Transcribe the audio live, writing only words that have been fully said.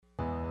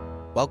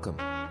Welcome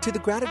to the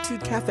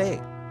Gratitude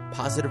Cafe,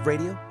 positive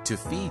radio to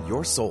feed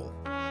your soul.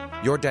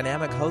 Your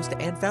dynamic host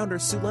and founder,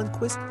 Sue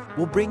Lundquist,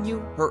 will bring you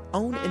her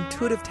own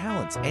intuitive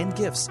talents and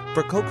gifts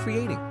for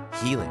co-creating,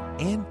 healing,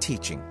 and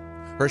teaching.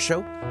 Her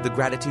show, The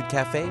Gratitude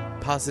Cafe,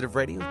 positive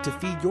radio to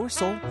feed your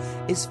soul,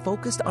 is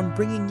focused on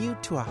bringing you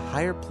to a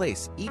higher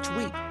place each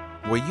week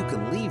where you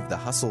can leave the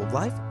hustle of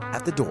life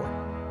at the door.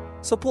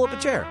 So pull up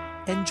a chair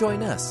and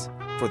join us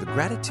for The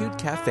Gratitude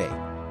Cafe,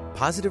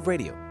 positive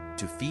radio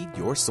to feed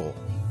your soul.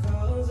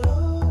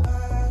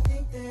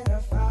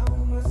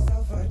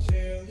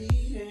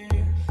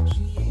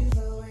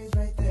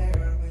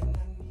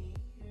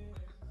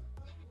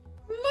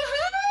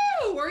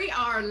 We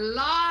are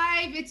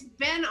live. It's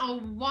been a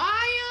while.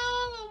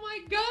 Oh my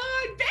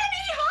God. Benny,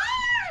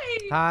 hi.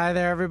 Hi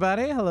there,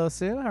 everybody. Hello,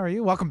 Sue. How are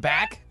you? Welcome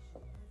back.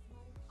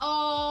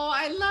 Oh,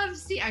 I love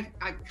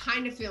I'm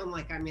kind of feeling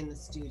like I'm in the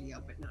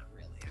studio, but not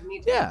really. I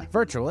need to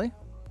virtually.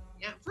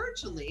 Yeah,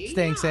 virtually.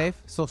 Staying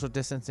safe. Social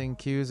distancing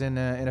cues in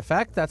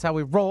effect. That's how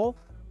we roll.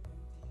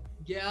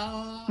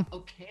 Yeah.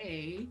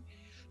 Okay.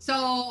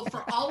 So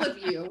for all of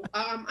you,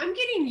 I'm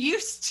getting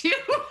used to.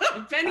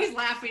 Benny's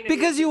laughing at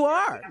because me. You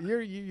are.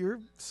 You're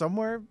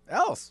somewhere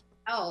else.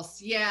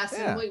 Yes,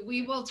 yeah. And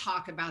we will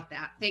talk about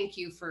that. Thank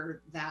you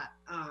for that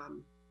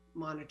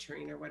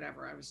monitoring or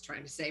whatever I was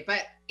trying to say.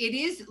 But it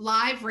is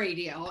live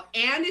radio,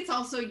 and it's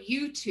also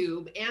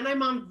YouTube, and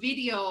I'm on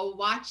video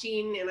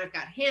watching, and I've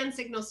got hand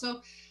signals. So,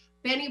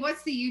 Benny,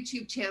 what's the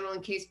YouTube channel in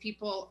case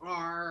people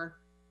are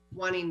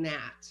wanting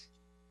that?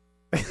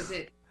 Is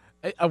it?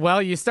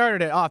 Well, you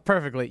started it off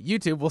perfectly.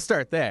 YouTube, we'll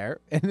start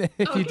there. And then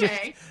if you just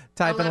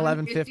type in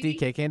 1150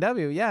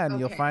 KKNW, and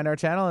you'll find our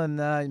channel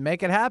and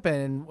make it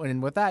happen.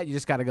 And with that, you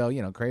just got to go,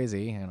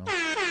 crazy,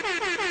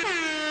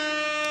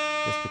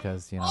 Just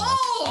because,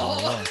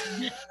 Oh!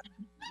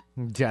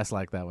 Jess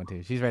liked that one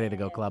too. She's ready to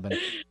go clubbing.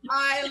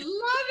 I love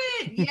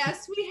it.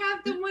 Yes, we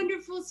have the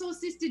wonderful soul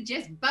sister,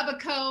 Jess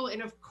Bubbico,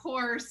 and of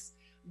course,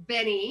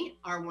 Benny,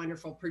 our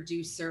wonderful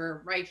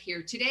producer right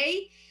here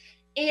today.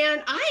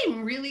 And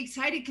I'm really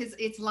excited because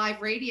it's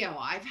live radio.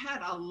 I've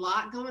had a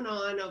lot going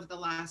on over the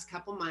last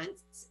couple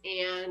months,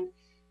 and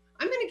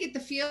I'm going to get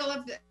the feel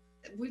of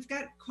we've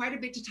got quite a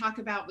bit to talk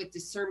about with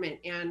discernment,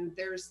 and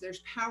there's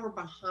power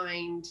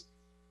behind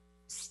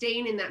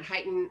staying in that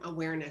heightened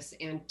awareness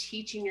and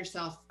teaching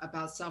yourself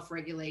about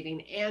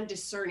self-regulating and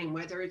discerning,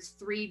 whether it's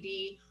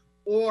 3D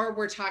or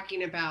we're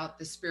talking about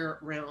the spirit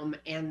realm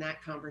and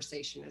that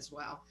conversation as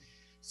well.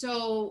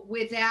 So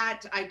with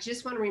that, I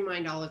just want to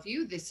remind all of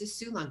you, this is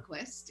Sue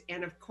Lundquist.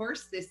 And of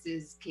course, this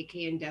is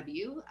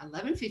KKNW,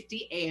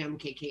 1150 AM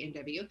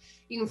KKNW.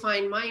 You can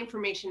find my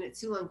information at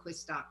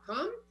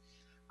SueLundquist.com.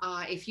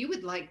 If you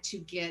would like to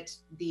get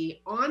the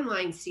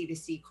online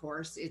C2C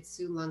course, it's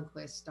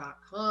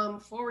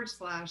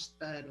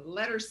SueLundquist.com/the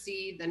letter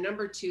C, the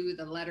number 2,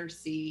 the letter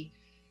C.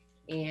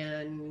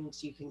 And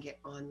you can get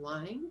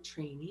online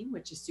training,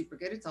 which is super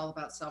good. It's all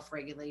about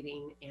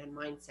self-regulating and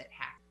mindset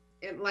hack.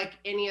 And like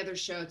any other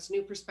show, it's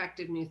new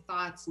perspective, new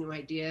thoughts, new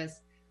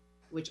ideas,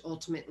 which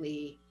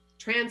ultimately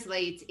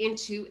translates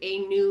into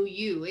a new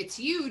you. It's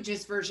you,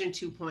 just version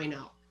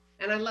 2.0.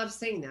 And I love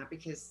saying that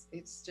because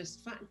it's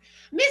just fun.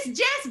 Miss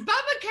Jess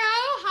Bubbico,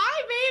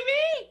 hi,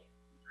 baby.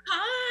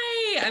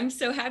 Hi, I'm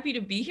so happy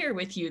to be here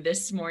with you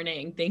this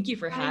morning. Thank you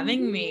for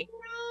having me.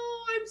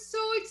 I'm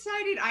so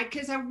excited.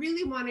 Because I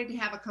really wanted to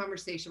have a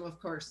conversation with, of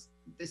course,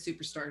 the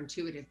superstar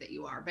intuitive that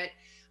you are. But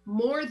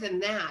more than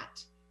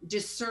that,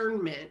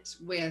 discernment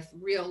with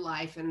real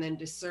life, and then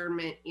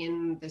discernment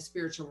in the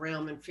spiritual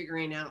realm, and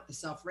figuring out the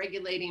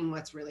self-regulating,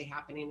 what's really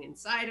happening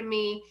inside of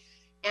me,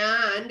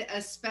 and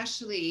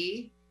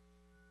especially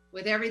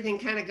with everything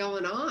kind of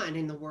going on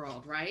in the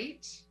world,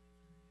 right?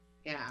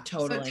 Yeah.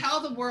 Totally. So tell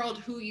the world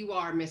who you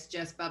are, Miss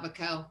Jess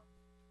Bubbico.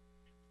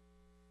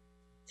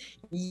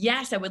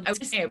 Yes, I would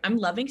say I'm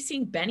loving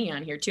seeing Benny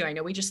on here too. I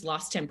know we just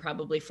lost him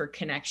probably for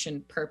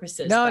connection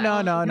purposes. No.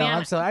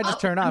 I'm sorry. I just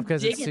turned off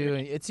because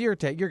it's your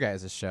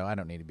guys' show. I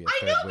don't need to be.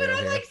 I know, but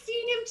I like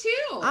seeing him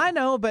too. I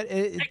know, but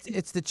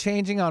it's the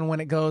changing on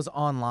when it goes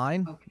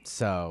online. Okay.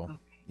 So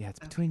yeah, it's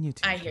between you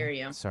two. I hear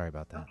you. Sorry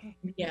about that. Okay.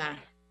 Yeah.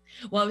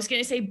 Well, I was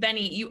gonna say,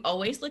 Benny, you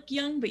always look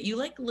young, but you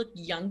look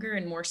younger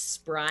and more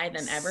spry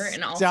than ever.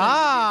 And also,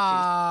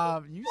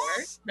 stop.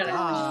 But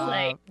I'm just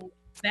like,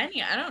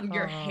 Benny,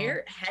 your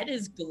head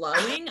is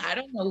glowing. I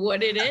don't know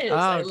what it is.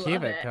 Oh,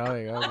 keep it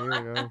going. Oh,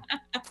 here we go.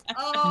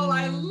 Oh,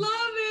 I love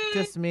it.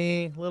 Just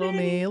me,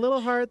 little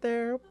heart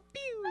there.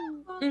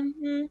 Pew.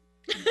 Mm-hmm.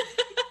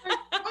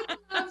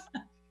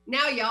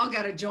 Now y'all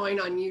got to join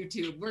on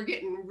YouTube. We're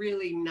getting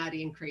really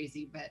nutty and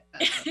crazy, but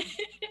I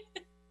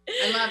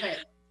love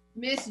it.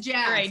 Miss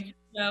Jess. All right.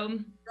 So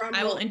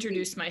I will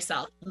introduce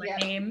myself. My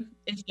name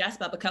is Jess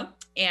Bubbico,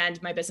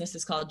 and my business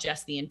is called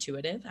Jess the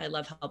Intuitive. I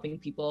love helping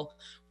people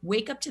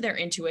wake up to their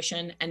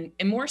intuition, and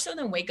more so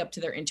than wake up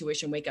to their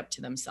intuition, wake up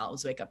to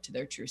themselves, wake up to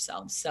their true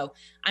selves. So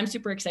I'm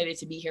super excited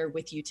to be here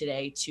with you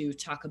today to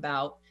talk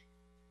about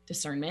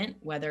discernment,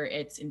 whether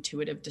it's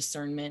intuitive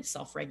discernment,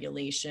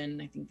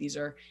 self-regulation. I think these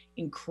are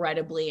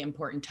incredibly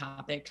important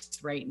topics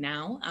right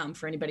now.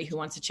 For anybody who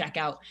wants to check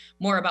out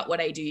more about what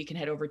I do, you can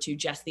head over to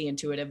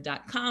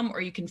jesstheintuitive.com, or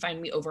you can find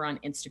me over on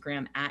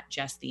Instagram at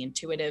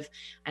jesstheintuitive.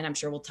 And I'm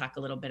sure we'll talk a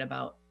little bit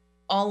about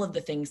all of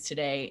the things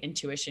today: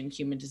 intuition,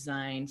 human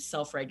design,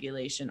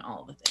 self-regulation,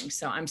 all of the things.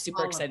 So I'm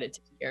super excited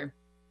to hear.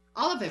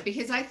 All of it,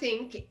 because I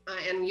think,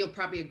 and you'll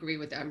probably agree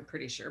with that, I'm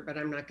pretty sure, but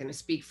I'm not going to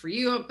speak for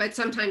you, but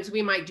sometimes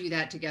we might do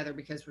that together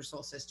because we're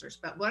soul sisters.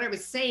 But what I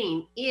was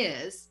saying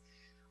is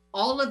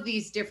all of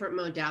these different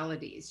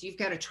modalities, you've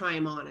got to try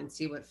them on and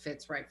see what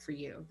fits right for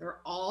you.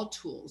 They're all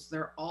tools.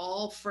 They're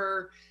all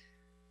for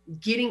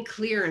getting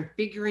clear and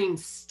figuring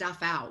stuff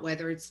out,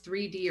 whether it's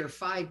 3D or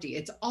 5D.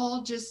 It's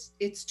all just,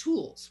 it's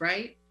tools,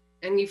 right?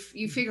 And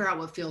you figure out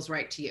what feels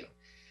right to you.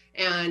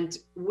 And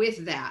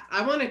with that,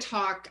 I want to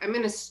talk, I'm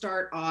going to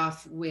start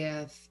off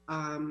with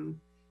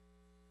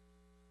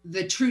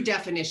the true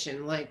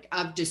definition, like,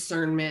 of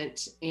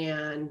discernment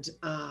and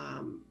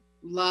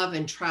love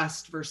and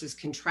trust versus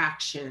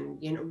contraction.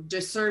 You know,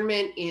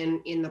 discernment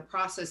in the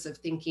process of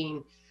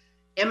thinking,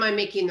 am I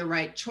making the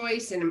right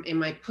choice? And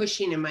am I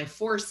pushing, am I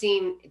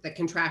forcing the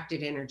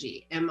contracted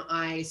energy? Am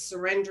I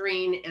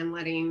surrendering and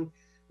letting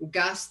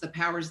Gus, the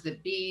powers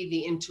that be,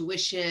 the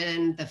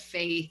intuition, the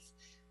faith,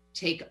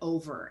 take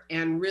over,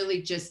 and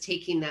really just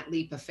taking that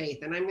leap of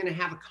faith? And I'm going to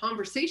have a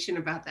conversation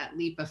about that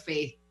leap of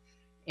faith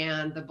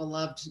and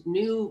the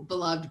new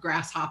beloved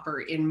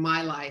grasshopper in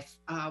my life.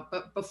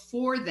 But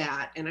before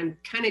that, and I'm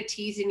kind of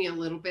teasing you a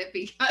little bit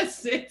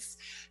because it's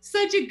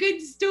such a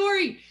good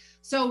story.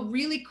 So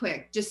really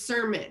quick,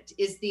 discernment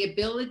is the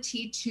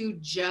ability to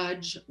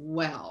judge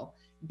well,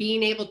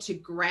 being able to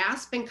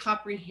grasp and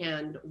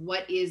comprehend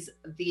what is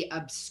the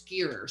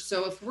obscure.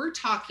 So if we're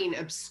talking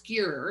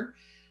obscure,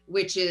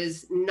 which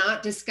is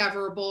not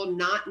discoverable,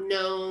 not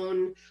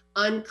known,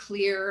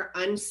 unclear,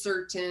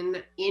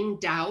 uncertain, in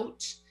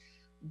doubt,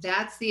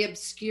 that's the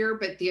obscure.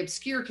 But the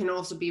obscure can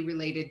also be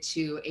related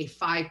to a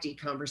 5D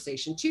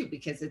conversation too,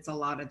 because it's a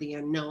lot of the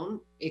unknown.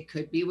 It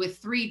could be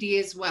with 3D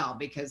as well,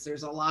 because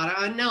there's a lot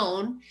of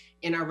unknown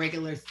in our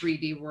regular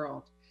 3D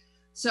world.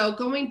 So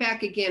going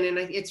back again, and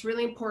it's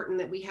really important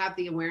that we have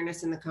the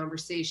awareness in the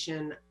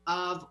conversation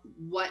of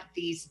what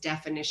these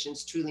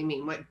definitions truly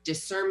mean, what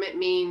discernment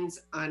means,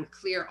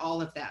 unclear,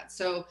 all of that.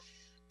 So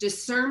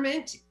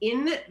discernment,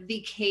 in the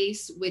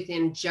case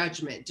within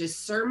judgment,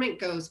 discernment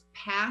goes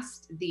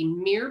past the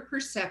mere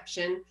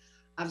perception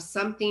of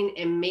something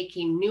and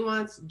making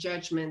nuanced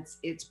judgments,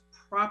 its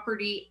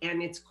property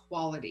and its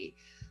quality.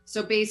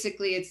 So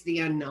basically it's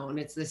the unknown,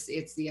 it's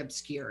the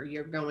obscure.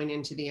 You're going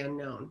into the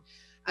unknown.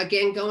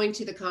 Again, going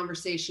to the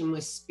conversation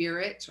with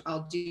spirit,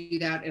 I'll do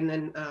that. And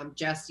then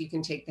Jess, you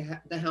can take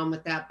the helm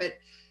with that. But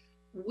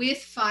with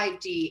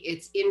 5D,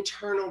 it's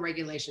internal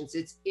regulations,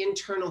 it's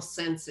internal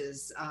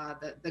senses,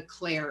 the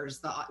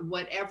clairs,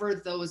 whatever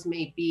those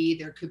may be.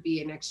 There could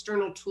be an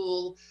external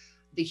tool,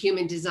 the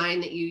human design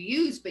that you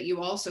use, but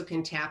you also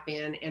can tap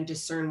in and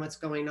discern what's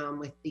going on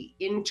with the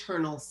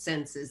internal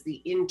senses,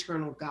 the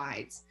internal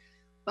guides.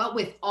 But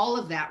with all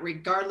of that,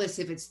 regardless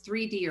if it's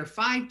 3D or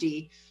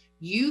 5D,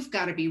 you've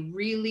got to be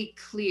really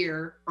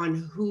clear on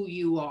who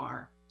you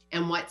are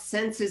and what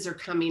senses are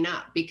coming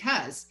up.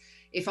 Because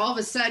if all of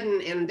a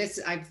sudden, and this,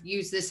 I've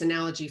used this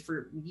analogy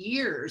for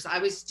years, I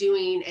was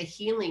doing a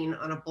healing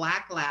on a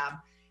black lab,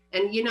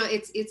 and you know,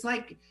 it's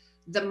like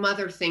the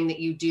mother thing that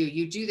you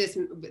do this,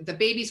 the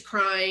baby's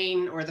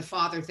crying, or the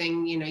father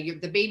thing, you know,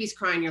 the baby's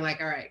crying, you're like,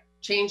 all right,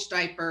 change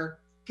diaper,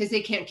 because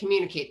they can't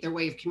communicate. Their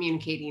way of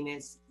communicating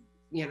is,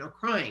 you know,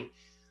 crying.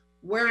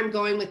 Where I'm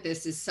going with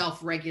this is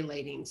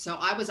self-regulating. So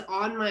I was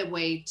on my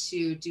way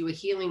to do a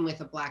healing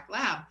with a black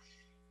lab,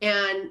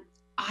 and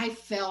I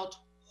felt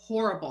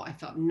horrible. I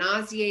felt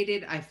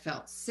nauseated. I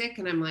felt sick.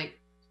 And I'm like,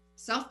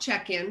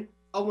 self-check-in,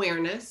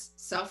 awareness,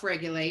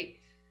 self-regulate.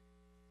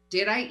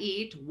 Did I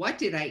eat? What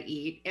did I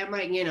eat? Am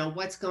I, you know,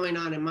 what's going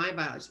on in my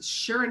body?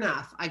 Sure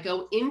enough, I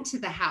go into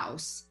the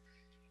house,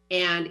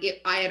 and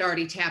I had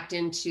already tapped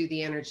into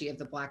the energy of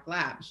the black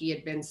lab. He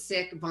had been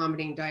sick,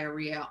 vomiting,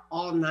 diarrhea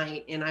all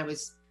night, and I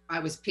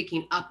was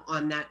picking up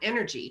on that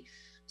energy.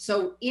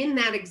 So in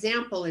that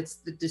example, it's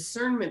the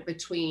discernment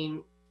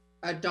between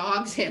a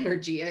dog's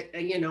energy,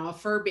 a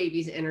fur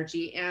baby's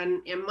energy,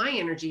 and my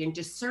energy, and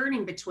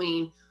discerning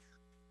between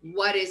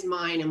what is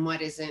mine and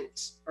what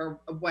isn't, or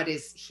what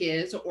is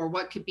his, or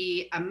what could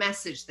be a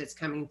message that's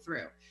coming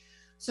through.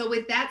 So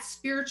with that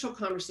spiritual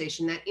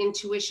conversation, that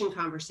intuition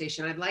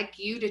conversation, I'd like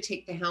you to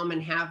take the helm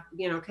and have,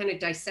 kind of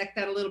dissect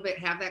that a little bit,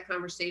 have that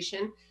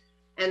conversation.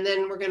 And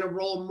then we're going to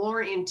roll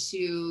more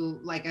into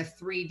like a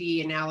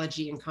 3D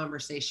analogy and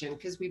conversation,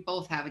 because we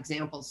both have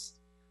examples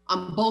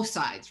on both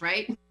sides,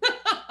 right?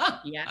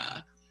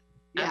 Yeah,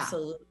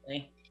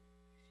 absolutely.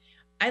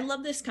 I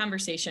love this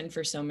conversation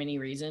for so many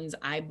reasons.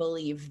 I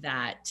believe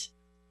that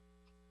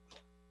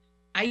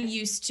I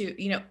used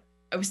to,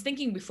 I was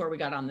thinking before we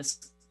got on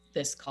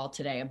this call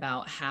today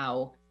about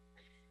how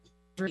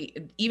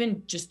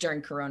even just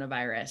during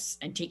coronavirus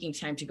and taking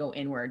time to go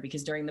inward,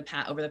 because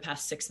over the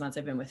past 6 months,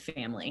 I've been with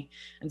family.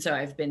 And so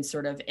I've been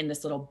sort of in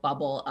this little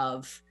bubble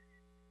of,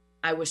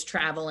 I was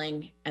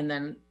traveling, and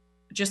then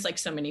just like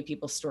so many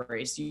people's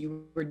stories,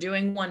 you were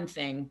doing one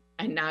thing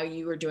and now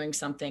you were doing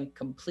something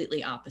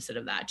completely opposite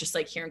of that. Just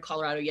like here in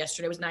Colorado,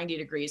 yesterday was 90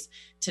 degrees.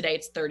 Today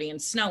it's 30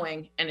 and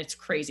snowing, and it's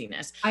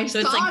craziness. I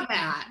saw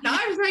that.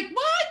 I was like,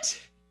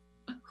 what?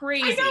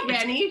 Crazy. I know,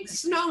 Benny. It's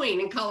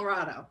snowing in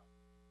Colorado.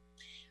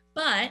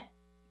 But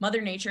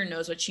Mother Nature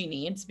knows what she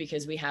needs,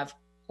 because we have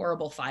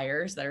horrible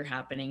fires that are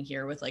happening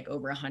here with like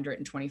over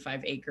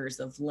 125 acres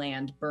of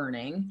land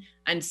burning.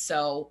 And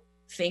so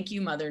thank you,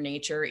 Mother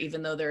Nature,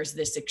 even though there's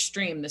this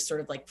extreme, this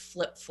sort of like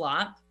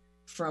flip-flop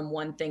from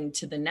one thing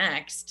to the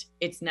next,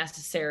 it's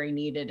necessary,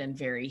 needed, and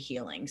very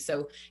healing.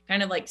 So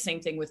kind of like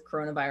same thing with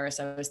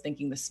coronavirus. I was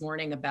thinking this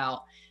morning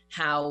about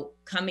how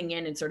coming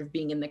in and sort of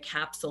being in the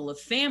capsule of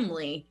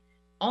family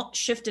all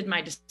shifted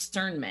my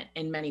discernment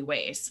in many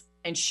ways,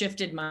 and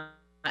shifted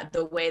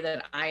the way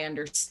that I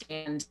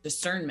understand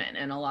discernment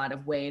in a lot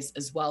of ways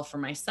as well for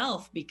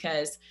myself,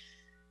 because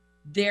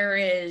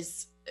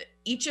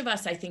each of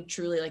us, I think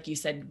truly, like you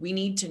said, we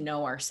need to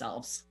know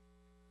ourselves,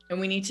 and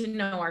we need to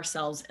know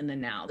ourselves in the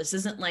now. This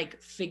isn't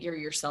like figure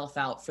yourself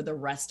out for the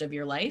rest of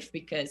your life,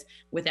 because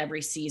with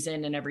every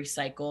season and every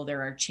cycle,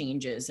 there are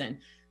changes, and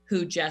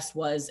who Jess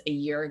was a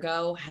year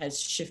ago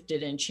has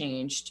shifted and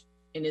changed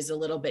and is a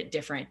little bit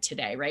different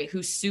today, right?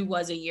 Who Sue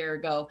was a year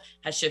ago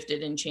has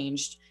shifted and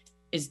changed,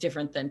 is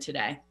different than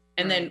today.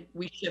 And then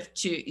we shift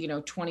to,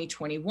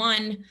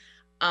 2021,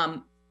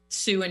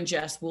 Sue and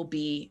Jess will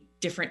be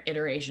different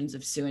iterations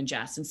of Sue and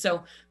Jess. And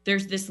so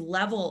there's this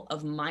level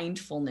of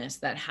mindfulness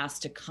that has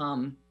to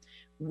come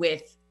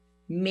with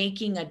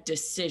making a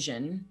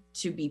decision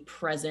to be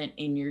present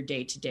in your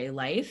day-to-day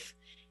life,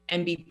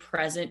 and be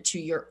present to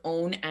your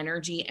own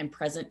energy, and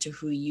present to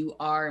who you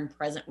are, and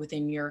present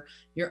within your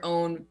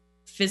own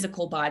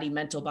physical body,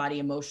 mental body,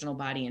 emotional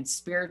body, and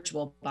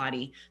spiritual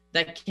body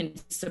that can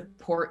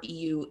support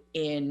you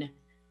in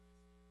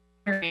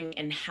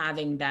and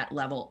having that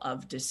level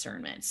of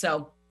discernment.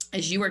 So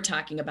as you were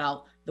talking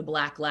about the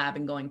Black Lab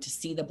and going to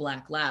see the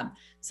Black Lab,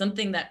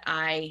 something that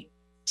I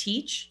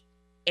teach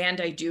and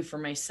I do for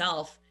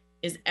myself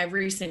is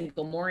every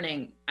single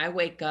morning I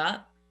wake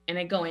up and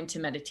I go into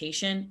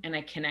meditation, and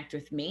I connect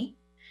with me,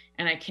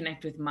 and I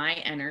connect with my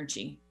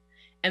energy.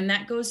 And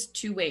that goes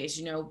two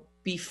ways.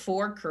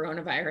 Before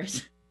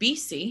coronavirus,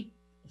 BC,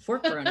 before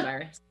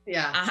coronavirus,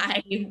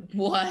 I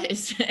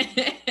was,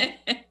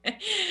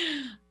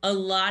 a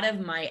lot of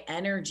my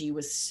energy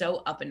was so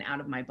up and out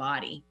of my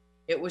body.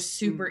 It was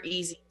super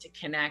easy to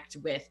connect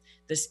with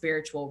the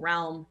spiritual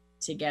realm,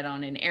 to get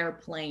on an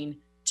airplane,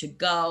 to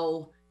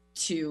go,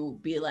 to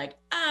be like,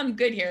 I'm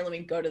good here, let me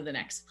go to the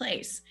next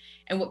place.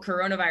 And what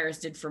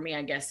coronavirus did for me,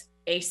 I guess,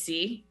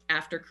 AC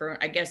after corona,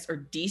 I guess,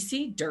 or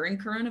DC during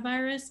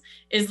coronavirus,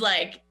 is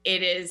like,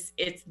 it's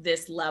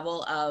this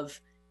level of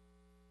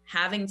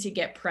having to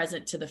get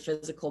present to the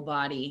physical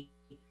body,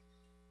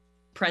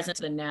 present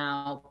to the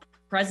now,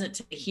 present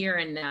to the here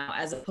and now,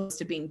 as opposed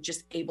to being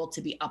just able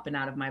to be up and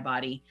out of my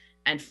body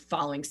and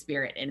following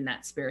spirit in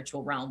that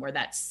spiritual realm, where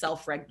that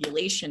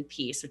self-regulation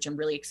piece, which I'm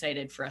really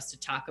excited for us to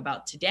talk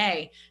about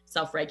today,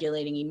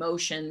 self-regulating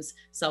emotions,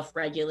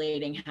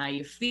 self-regulating how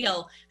you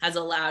feel, has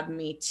allowed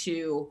me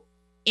to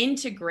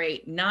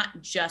integrate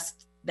not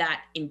just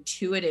that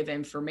intuitive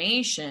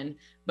information,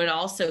 but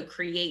also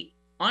create,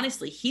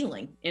 honestly,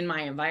 healing in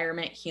my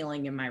environment,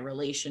 healing in my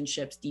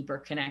relationships, deeper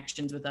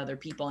connections with other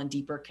people, and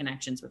deeper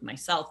connections with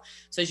myself.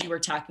 So as you were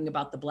talking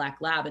about the Black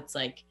Lab, it's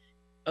like,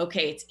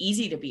 okay, it's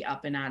easy to be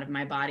up and out of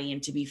my body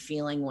and to be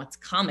feeling what's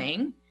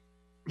coming,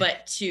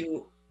 but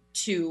to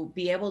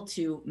be able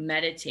to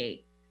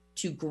meditate,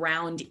 to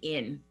ground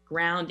in.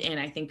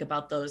 I think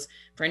about those,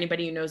 for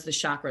anybody who knows the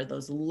chakra,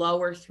 those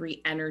lower three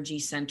energy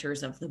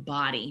centers of the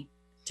body,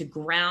 to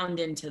ground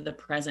into the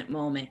present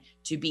moment,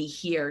 to be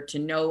here, to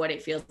know what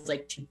it feels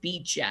like to be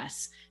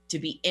Jess, to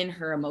be in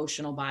her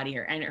emotional body,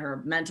 or in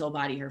her mental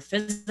body, her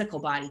physical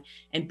body,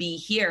 and be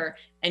here,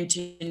 and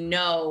to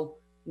know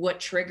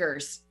what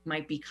triggers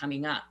might be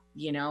coming up.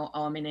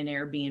 I'm in an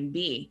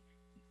Airbnb.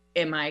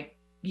 Am I,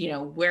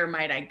 where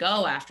might I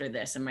go after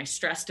this? Am I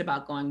stressed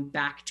about going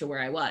back to where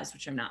I was,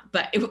 which I'm not,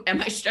 but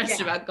am I stressed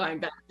about going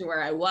back to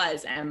where I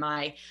was? Am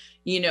I,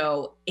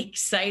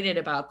 excited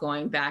about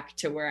going back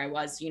to where I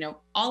was?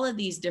 All of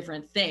these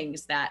different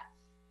things that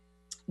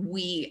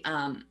we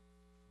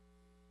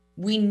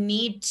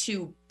need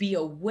to be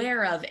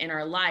aware of in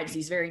our lives,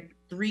 these very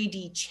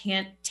 3D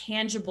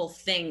tangible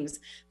things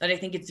that I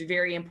think it's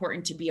very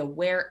important to be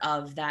aware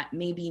of, that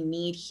maybe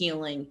need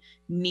healing,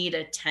 need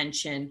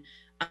attention,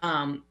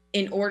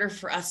 in order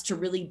for us to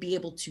really be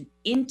able to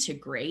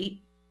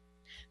integrate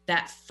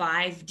that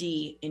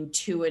 5D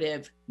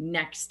intuitive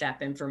next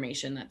step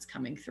information that's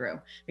coming through.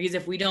 Because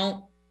if we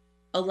don't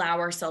allow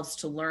ourselves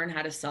to learn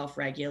how to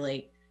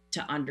self-regulate,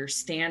 to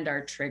understand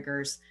our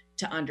triggers,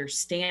 to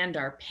understand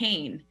our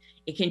pain,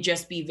 it can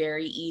just be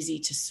very easy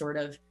to sort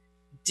of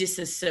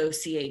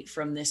disassociate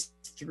from this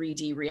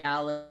 3D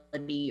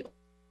reality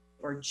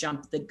or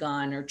jump the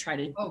gun or try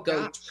to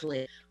go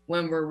to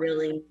when we're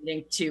really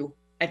needing to.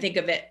 I think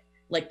of it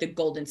like the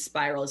golden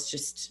spiral is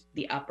just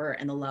the upper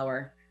and the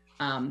lower,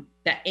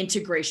 that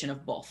integration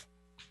of both.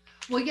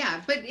 Well,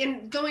 yeah, but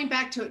in going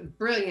back to it,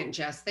 brilliant,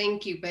 Jess,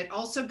 thank you. But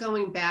also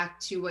going back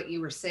to what you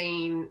were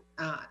saying,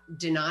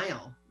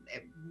 denial.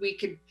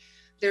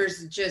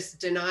 There's just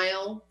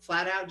denial,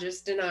 flat out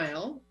just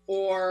denial,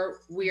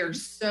 or we are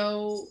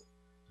so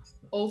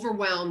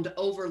overwhelmed,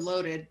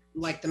 overloaded,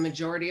 like the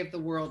majority of the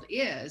world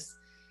is.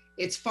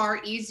 It's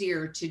far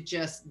easier to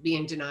just be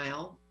in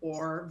denial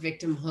or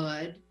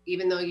victimhood,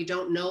 even though you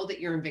don't know that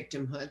you're in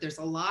victimhood. There's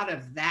a lot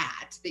of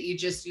that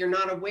you're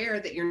not aware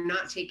that you're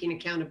not taking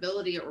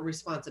accountability or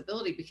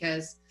responsibility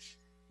because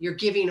you're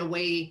giving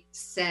away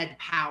said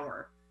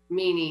power,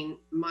 meaning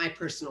my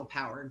personal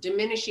power,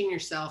 diminishing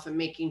yourself and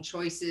making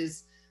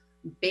choices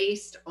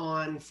based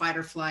on fight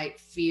or flight,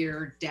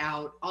 fear,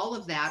 doubt, all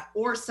of that,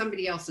 or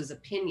somebody else's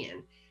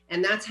opinion.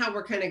 And that's how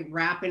we're kind of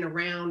wrapping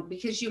around,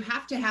 because you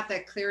have to have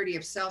that clarity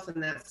of self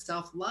and that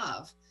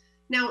self-love.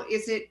 Now,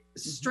 is it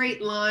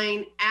straight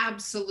line?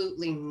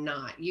 Absolutely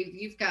not.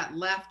 You've got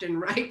left and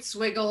right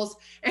swiggles,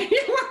 and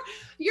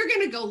you're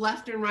going to go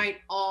left and right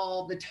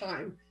all the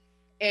time.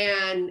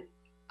 And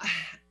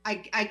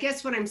I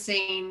guess what I'm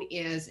saying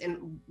is,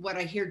 and what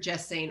I hear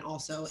Jess saying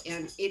also,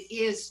 and it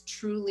is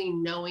truly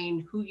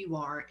knowing who you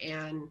are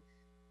and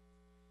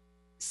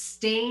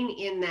staying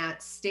in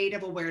that state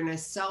of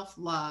awareness,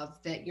 self-love,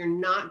 that you're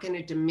not going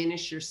to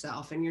diminish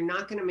yourself and you're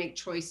not going to make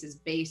choices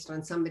based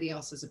on somebody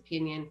else's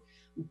opinion,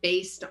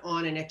 based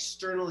on an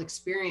external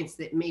experience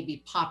that may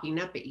be popping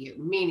up at you.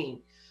 Meaning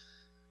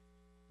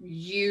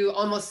you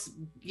almost,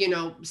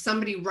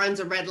 somebody runs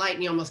a red light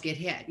and you almost get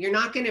hit. You're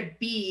not going to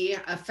be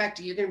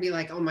affected. You're going to be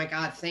like, oh my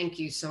God, thank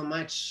you so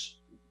much.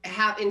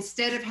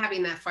 Instead of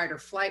having that fight or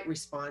flight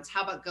response,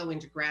 how about go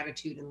into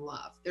gratitude and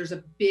love? There's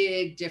a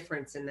big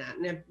difference in that,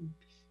 and a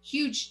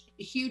huge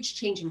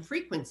change in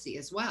frequency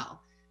as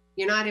well.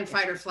 You're not in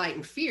fight or flight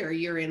and fear.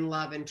 You're in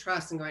love and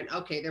trust and going,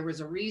 okay, there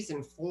was a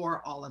reason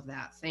for all of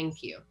that.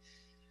 Thank you.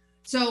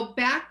 So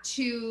back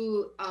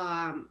to,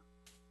 I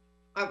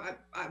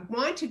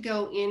want to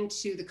go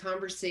into the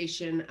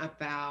conversation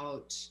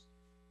about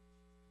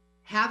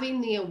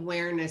having the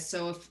awareness.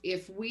 So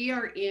if we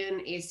are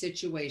in a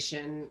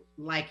situation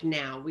like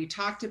now, we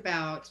talked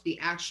about the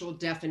actual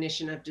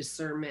definition of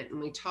discernment,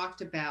 and we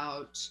talked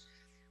about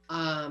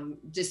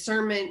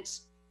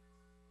discernment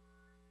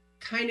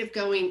kind of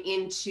going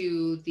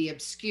into the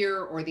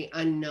obscure or the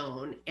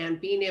unknown,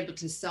 and being able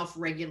to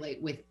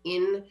self-regulate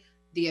within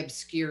the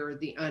obscure,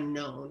 the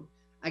unknown.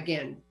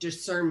 Again,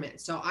 discernment.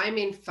 So I'm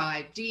in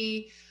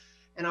 5D,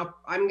 and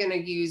I'm going to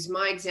use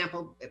my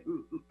example.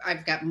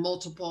 I've got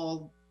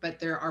multiple, but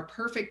there are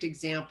perfect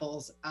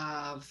examples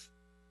of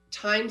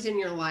times in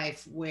your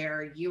life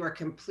where you are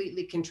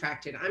completely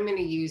contracted. I'm going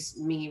to use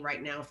me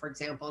right now, for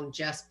example, and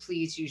Jess,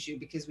 please use you,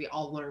 because we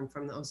all learn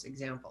from those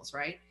examples,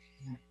 right?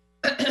 Yeah.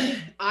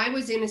 I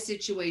was in a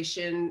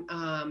situation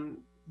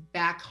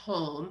back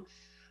home,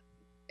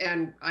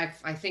 and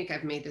I think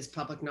I've made this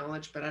public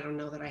knowledge, but I don't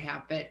know that I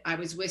have, but I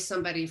was with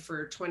somebody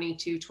for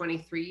 22,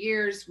 23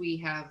 years. We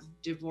have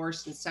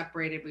divorced and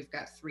separated. We've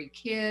got 3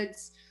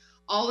 kids.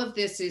 All of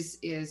this is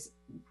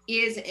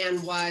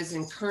and was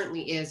and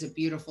currently is a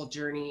beautiful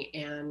journey,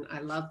 and I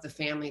love the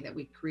family that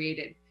we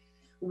created.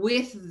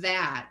 With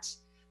that,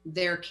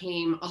 there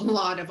came a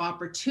lot of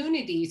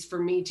opportunities for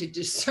me to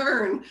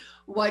discern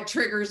what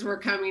triggers were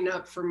coming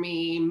up for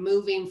me,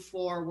 moving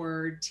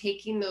forward,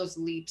 taking those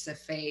leaps of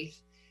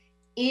faith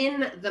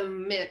in the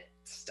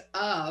midst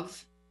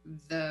of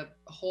the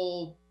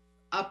whole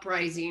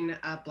uprising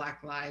of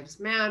Black Lives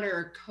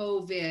Matter,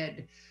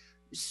 COVID,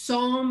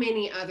 so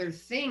many other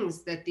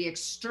things that the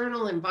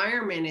external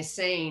environment is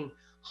saying,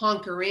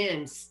 hunker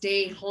in,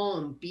 stay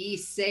home, be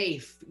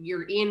safe,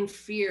 you're in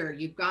fear,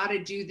 you've got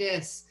to do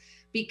this,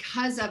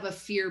 because of a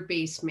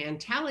fear-based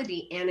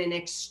mentality and an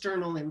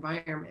external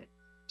environment.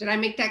 Did I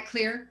make that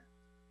clear?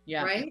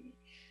 Yeah. Right?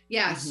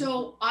 Yeah. Mm-hmm.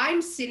 So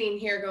I'm sitting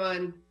here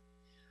going,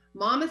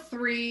 Mama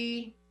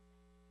 3,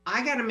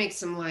 I got to make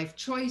some life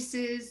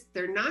choices.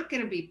 They're not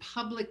going to be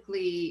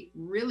publicly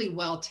really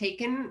well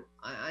taken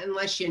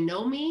unless you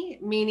know me,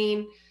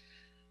 meaning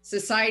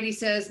society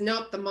says,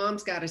 nope, the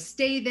mom's got to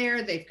stay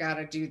there. They've got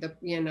to do the,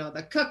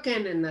 the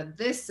cooking and the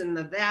this and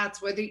the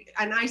that's,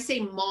 and I say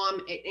mom,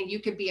 and you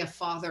could be a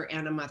father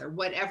and a mother,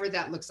 whatever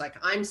that looks like.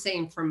 I'm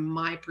saying from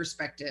my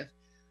perspective,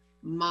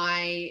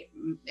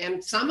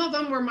 and some of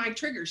them were my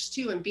triggers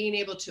too, and being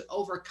able to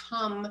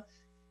overcome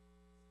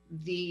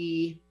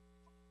the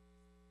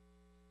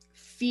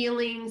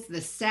feelings,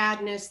 the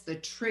sadness, the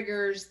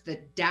triggers,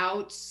 the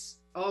doubts.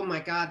 Oh my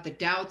God, the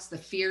doubts, the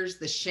fears,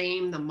 the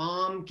shame, the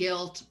mom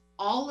guilt,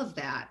 all of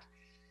that,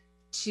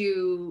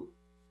 to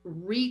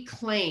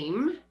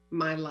reclaim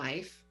my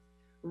life,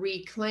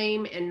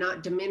 reclaim and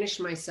not diminish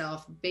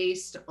myself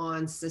based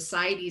on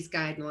society's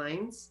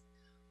guidelines,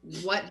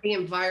 what the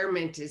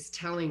environment is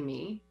telling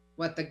me,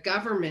 what the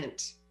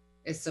government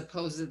is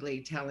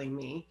supposedly telling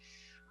me,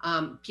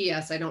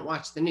 P.S. I don't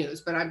watch the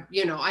news, but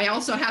I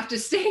also have to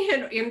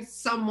stay in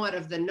somewhat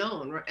of the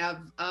known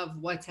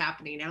of what's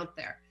happening out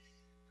there.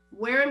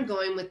 Where I'm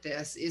going with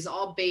this is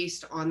all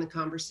based on the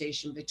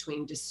conversation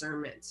between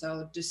discernment.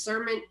 So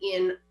discernment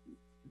in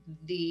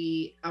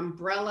the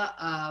umbrella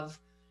of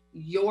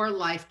your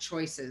life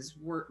choices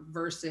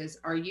versus,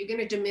 are you going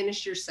to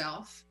diminish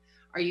yourself?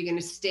 Are you going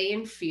to stay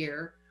in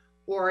fear?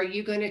 Or are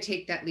you going to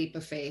take that leap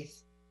of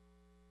faith,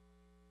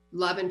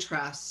 love and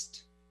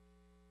trust,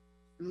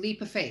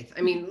 leap of faith?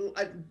 I mean,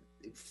 a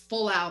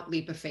full out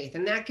leap of faith.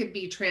 And that could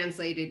be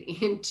translated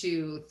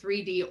into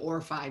 3D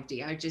or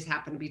 5D. I just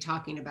happen to be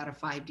talking about a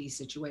 5D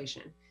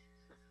situation.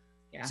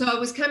 Yeah. So I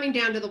was coming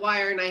down to the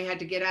wire and I had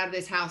to get out of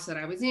this house that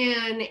I was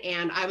in,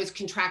 and I was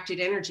contracted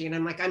energy. And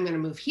I'm like, I'm going to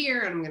move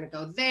here and I'm going to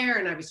go there.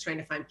 And I was trying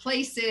to find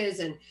places.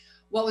 And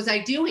what was I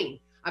doing?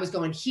 I was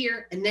going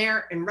here and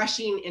there and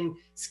rushing and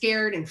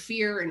scared and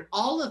fear and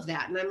all of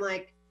that. And I'm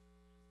like,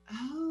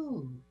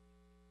 oh,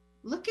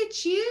 look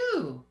at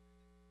you.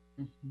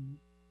 Mm-hmm.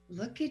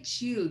 Look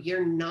at you.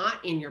 You're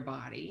not in your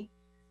body.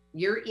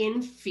 You're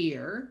in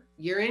fear.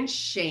 You're in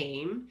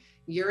shame.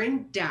 You're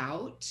in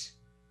doubt.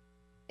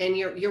 And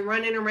you're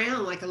running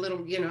around like a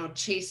little,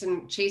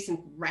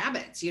 chasing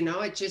rabbits,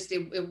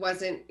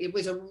 it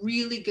was a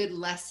really good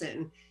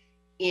lesson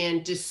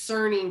in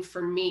discerning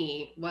for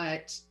me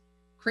what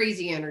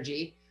crazy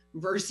energy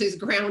versus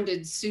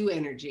grounded Sue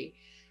energy.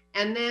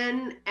 And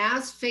then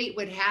as fate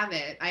would have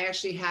it, I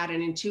actually had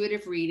an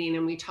intuitive reading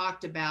and we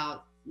talked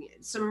about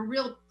some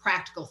real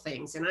practical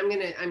things. And I'm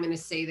going to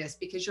say this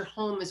because your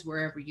home is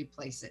wherever you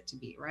place it to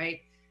be, right?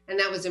 And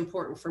that was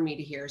important for me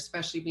to hear,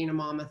 especially being a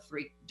mom of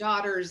 3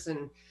 daughters,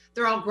 and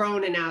they're all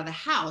grown and out of the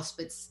house,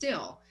 but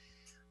still.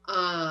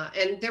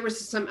 And there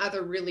was some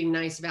other really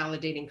nice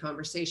validating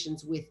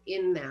conversations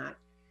within that.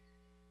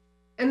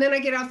 And then I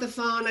get off the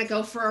phone, I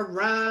go for a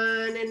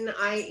run, and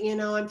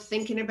I'm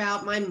thinking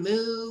about my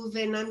move,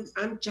 and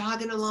I'm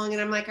jogging along,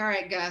 and I'm like, all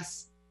right,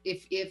 Gus,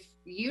 if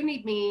you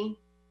need me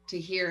to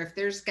hear, if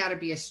there's got to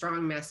be a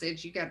strong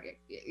message,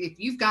 if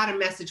you've got a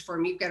message for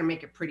me, you've got to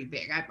make it pretty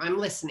big. I'm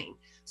listening.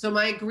 So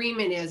my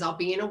agreement is I'll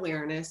be in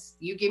awareness.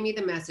 You give me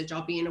the message.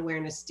 I'll be in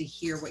awareness to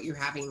hear what you're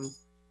having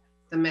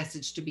the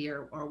message to be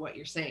or what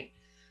you're saying.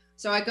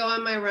 So I go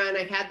on my run.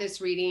 I had this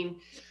reading.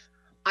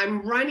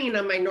 I'm running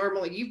on my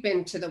normal, you've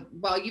been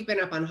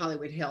up on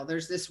Hollywood Hill.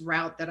 There's this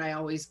route that I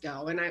always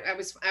go. And I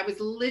was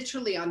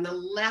literally on the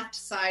left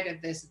side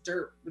of this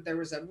dirt. There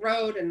was a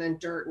road and then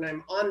dirt, and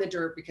I'm on the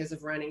dirt because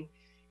of running.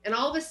 And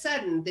all of a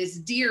sudden this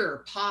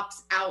deer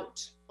pops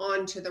out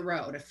onto the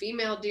road, a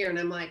female deer. And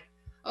I'm like,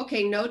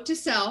 okay, note to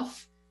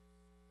self.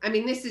 I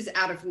mean, this is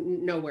out of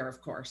nowhere,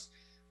 of course.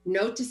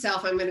 Note to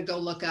self, I'm going to go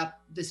look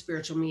up the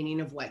spiritual meaning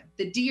of what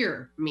the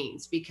deer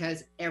means,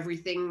 because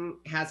everything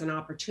has an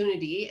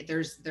opportunity.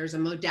 There's a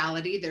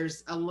modality,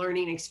 there's a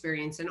learning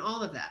experience and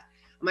all of that.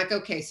 I'm like,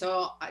 okay,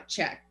 so I'll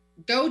check.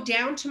 Go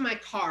down to my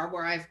car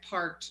where I've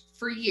parked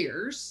for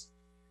years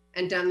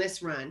and done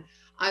this run.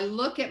 I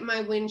look at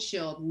my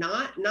windshield,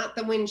 not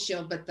the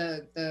windshield, but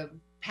the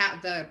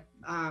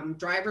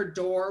driver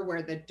door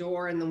where the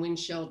door and the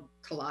windshield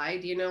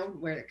collide,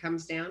 where it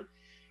comes down.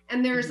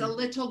 And there's a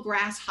little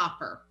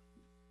grasshopper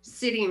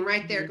sitting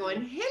right there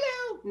going,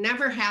 hello.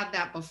 Never had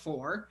that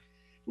before.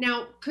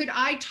 Now, could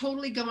I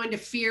totally go into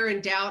fear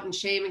and doubt and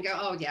shame and go,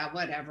 oh yeah,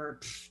 whatever.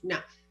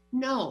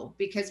 No,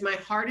 because my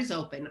heart is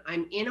open.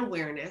 I'm in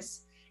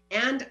awareness,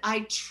 and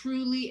I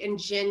truly and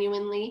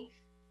genuinely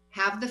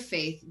have the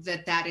faith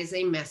that that is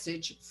a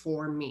message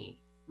for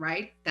me,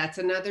 right? That's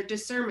another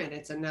discernment.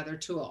 It's another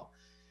tool.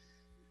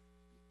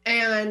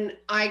 And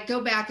I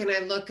go back and I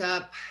look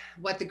up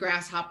what the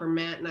grasshopper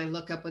meant, and I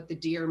look up what the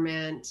deer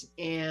meant.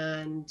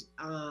 And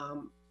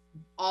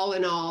all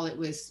in all, it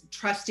was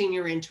trusting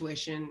your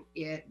intuition,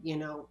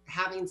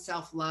 having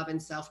self-love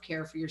and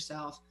self-care for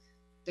yourself.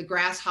 The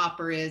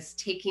grasshopper is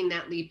taking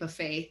that leap of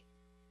faith.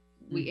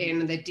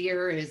 And the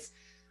deer is,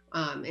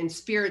 and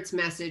Spirit's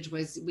message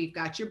was, we've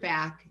got your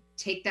back.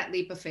 Take that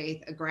leap of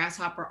faith. A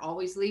grasshopper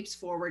always leaps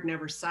forward,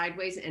 never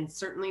sideways, and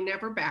certainly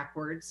never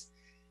backwards.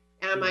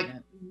 And I'm like,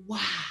 wow,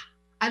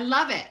 I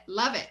love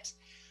it.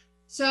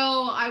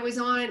 So I was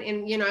on,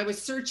 and, I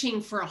was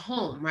searching for a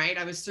home, right?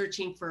 I was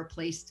searching for a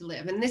place to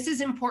live. And this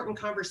is important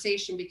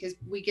conversation because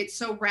we get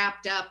so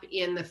wrapped up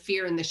in the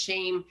fear and the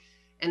shame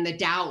and the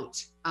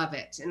doubt of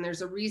it. And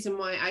there's a reason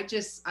why I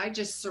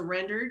just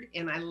surrendered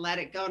and I let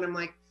it go. And I'm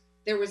like,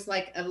 there was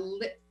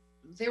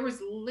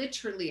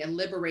literally a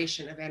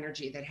liberation of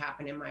energy that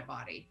happened in my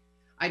body.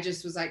 I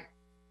just was like,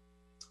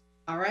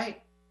 all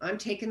right, I'm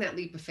taking that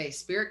leap of faith.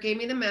 Spirit gave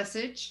me the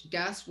message,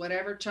 Gus,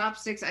 whatever,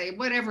 chopsticks,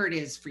 whatever it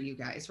is for you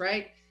guys,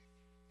 right?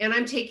 And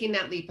I'm taking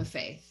that leap of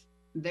faith.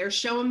 They're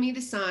showing me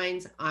the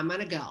signs. I'm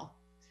going to go.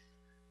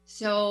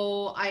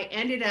 So I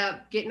ended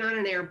up getting on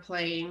an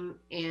airplane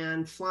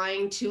and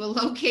flying to a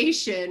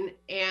location.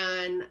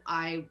 And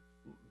I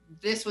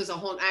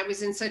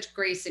was in such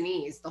grace and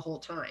ease the whole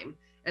time.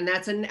 And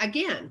that's,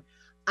 again,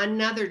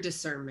 another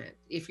discernment.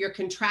 If you're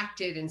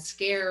contracted and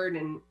scared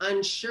and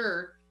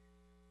unsure,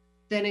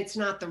 then it's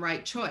not the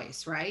right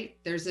choice, right?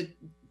 There's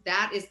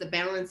that is the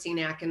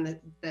balancing act and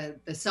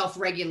the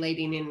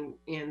self-regulating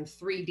in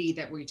 3D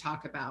that we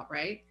talk about,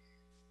 right?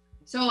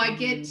 So I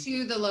get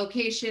to the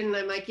location and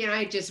I'm like,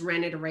 I just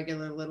rented a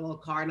regular little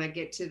car, and I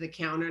get to the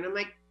counter and I'm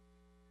like,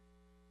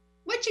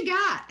 what you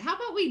got? How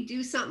about we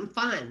do something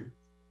fun?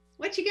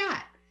 What you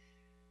got?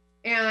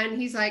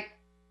 And he's like,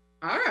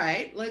 all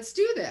right, let's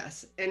do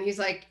this. And he's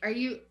like, are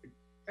you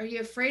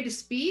afraid of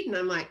speed? And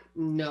I'm like,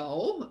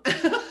 no.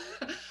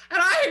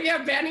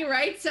 And Benny,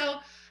 right? So,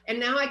 and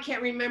now I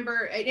can't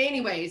remember.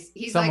 Anyways,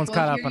 he's Someone's like,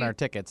 well, caught up on our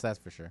tickets, that's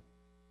for sure.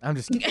 I'm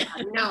just kidding.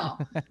 No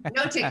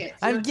tickets.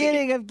 I'm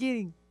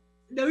kidding.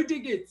 No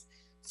tickets.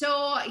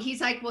 So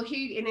he's like, well,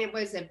 and it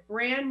was a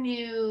brand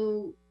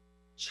new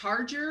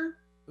Charger.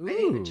 Ooh. I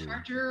think a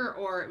Charger,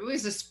 or it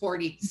was a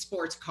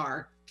sports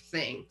car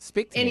thing.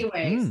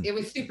 Anyways, it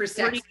was super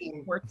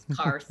sexy. Sports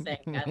car thing.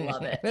 I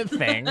love it.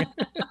 Thing.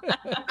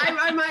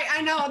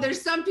 I know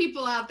there's some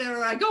people out there are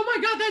like, oh my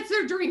God, that's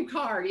their dream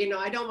car.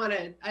 I don't want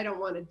to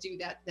do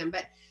that to them.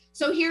 But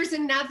so here's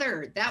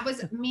another. That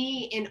was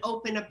me in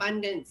open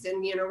abundance.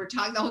 And, we're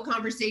talking, the whole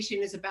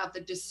conversation is about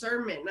the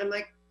discernment. And I'm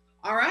like,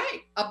 all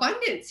right,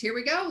 abundance. Here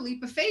we go.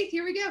 Leap of faith.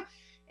 Here we go.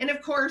 And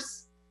of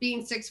course,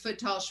 being 6 foot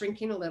tall,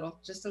 shrinking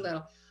just a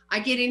little, I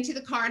get into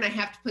the car and I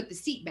have to put the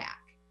seat back.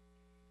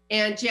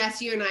 And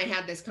Jess, you and I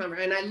had this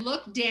conversation, and I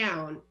look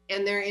down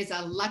and there is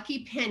a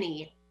lucky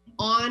penny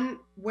on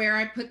where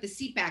I put the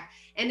seat back.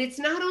 And it's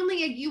not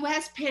only a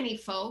US penny,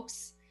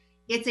 folks.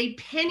 It's a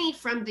penny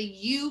from the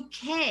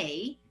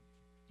UK,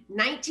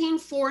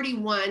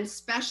 1941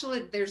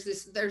 special.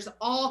 There's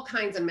all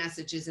kinds of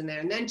messages in there.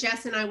 And then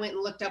Jess and I went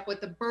and looked up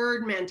what the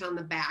bird meant on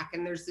the back.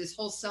 And there's this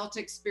whole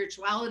Celtic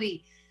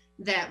spirituality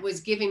that was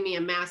giving me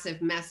a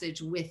massive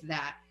message with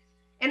that.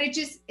 And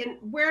and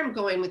where I'm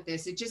going with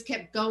this, it just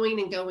kept going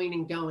and going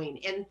and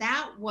going. And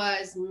that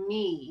was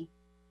me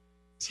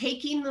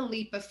taking the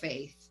leap of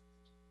faith,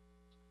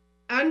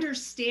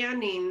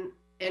 understanding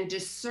and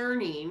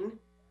discerning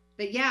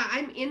that,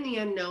 I'm in the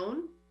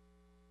unknown.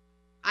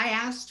 I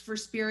asked for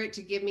spirit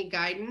to give me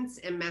guidance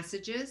and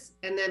messages.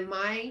 And then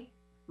my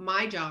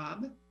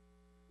job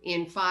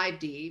in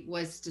 5D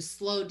was to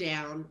slow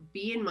down,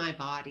 be in my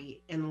body,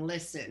 and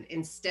listen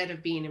instead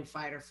of being in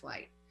fight or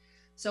flight.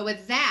 So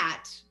with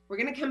that, we're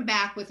going to come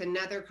back with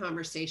another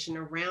conversation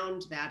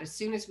around that as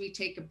soon as we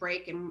take a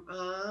break. And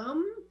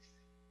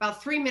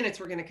about 3 minutes,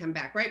 we're going to come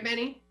back. Right,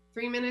 Benny?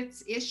 3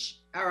 minutes-ish?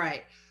 All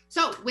right.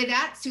 So with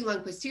that, Sue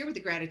Lundquist here with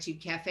the Gratitude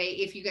Cafe.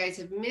 If you guys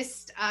have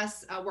missed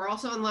us, we're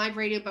also on live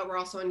radio, but we're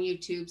also on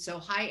YouTube. So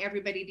hi,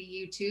 everybody, to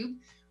YouTube.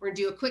 We're going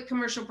to do a quick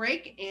commercial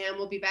break, and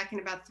we'll be back in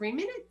about 3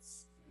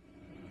 minutes.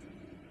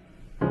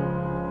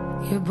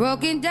 You're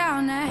broken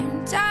down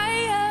and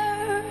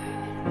tired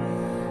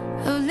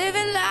of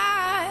living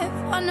life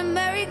on the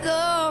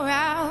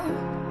merry-go-round,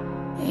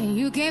 and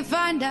you can't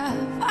find a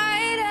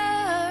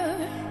fighter,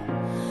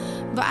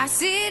 but I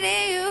see it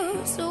in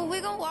you, so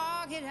we gon'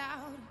 walk it out.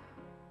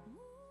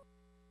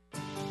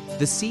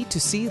 The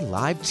C2C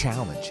Live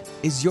Challenge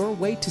is your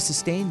way to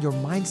sustain your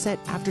mindset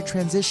after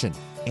transition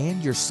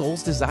and your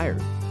soul's desire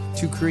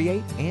to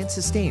create and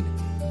sustain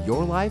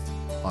your life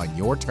on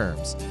your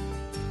terms.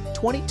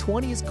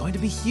 2020 is going to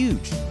be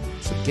huge,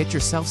 so get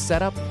yourself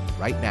set up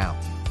right now.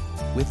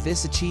 With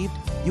this achieved,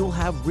 you'll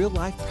have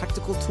real-life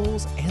practical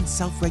tools and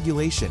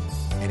self-regulation,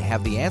 and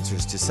have the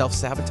answers to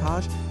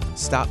self-sabotage,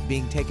 stop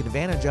being taken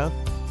advantage of,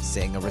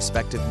 saying a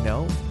respectful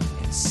no,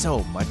 and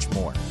so much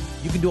more.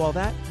 You can do all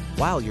that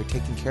while you're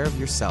taking care of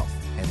yourself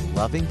and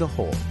loving the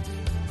whole.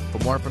 For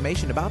more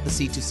information about the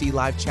C2C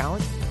Live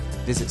Challenge,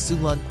 visit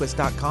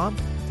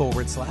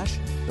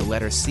SueLundquist.com/the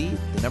letter C,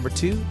 the number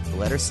 2, the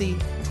letter C,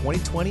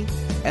 2020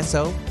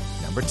 SO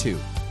number 2.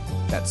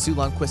 That's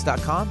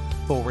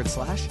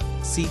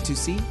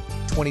SueLundquist.com/C2C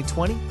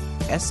 2020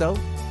 SO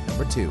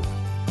number 2.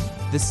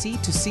 The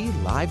C2C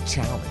Live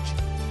Challenge.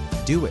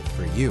 Do it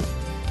for you.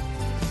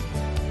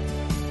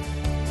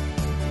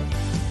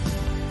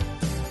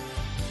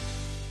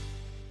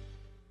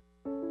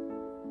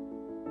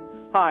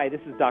 Hi,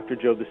 this is Dr.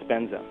 Joe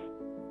Dispenza.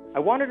 I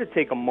wanted to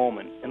take a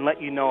moment and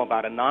let you know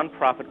about a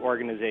nonprofit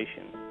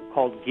organization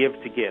called Give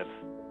to Give.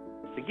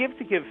 The Give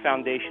to Give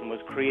Foundation was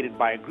created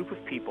by a group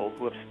of people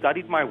who have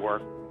studied my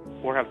work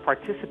or have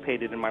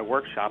participated in my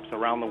workshops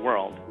around the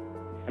world.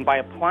 And by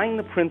applying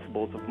the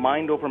principles of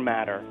mind over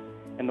matter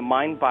and the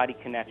mind-body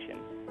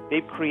connection,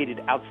 they've created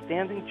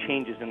outstanding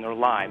changes in their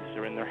lives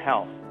or in their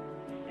health,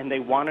 and they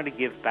wanted to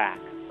give back.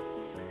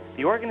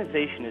 The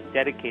organization is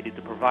dedicated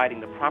to providing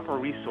the proper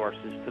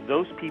resources to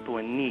those people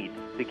in need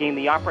to gain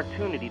the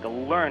opportunity to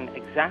learn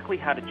exactly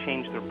how to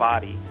change their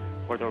body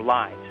or their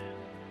lives.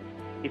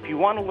 If you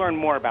want to learn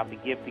more about the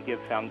Give to Give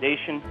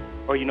Foundation,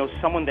 or you know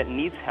someone that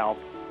needs help,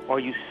 or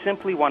you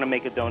simply want to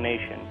make a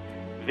donation,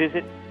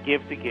 visit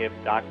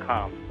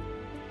givetogive.com.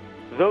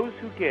 Those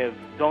who give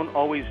don't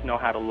always know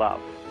how to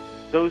love.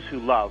 Those who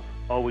love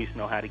always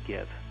know how to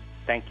give.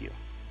 Thank you.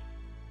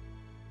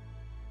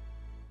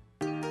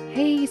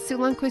 Hey, Sue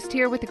Lundquist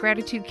here with the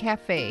Gratitude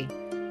Cafe.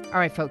 All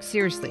right, folks,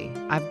 seriously,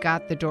 I've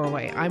got the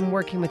doorway. I'm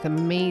working with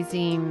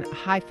amazing,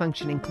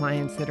 high-functioning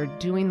clients that are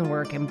doing the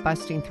work and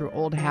busting through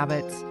old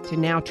habits to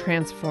now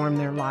transform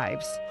their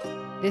lives.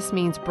 This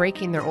means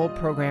breaking their old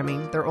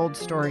programming, their old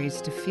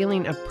stories, to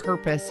feeling a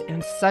purpose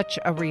and such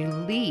a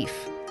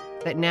relief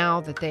that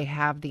now that they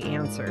have the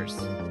answers.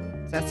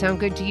 Does that sound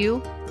good to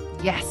you?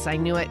 Yes, I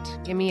knew it.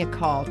 Give me a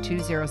call,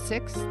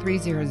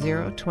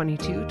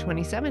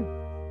 206-300-2227.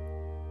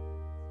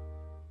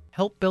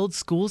 Help build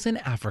schools in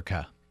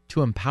Africa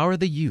to empower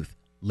the youth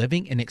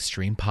living in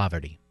extreme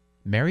poverty.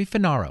 Mary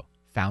Finaro,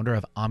 founder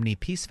of Omni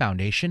Peace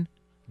Foundation,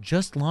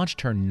 just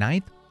launched her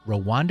 9th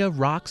Rwanda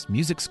Rocks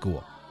Music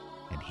School.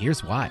 And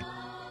here's why.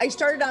 I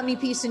started Omni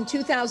Peace in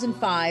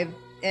 2005,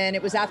 and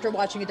it was after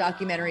watching a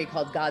documentary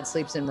called God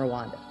Sleeps in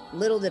Rwanda.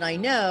 Little did I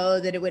know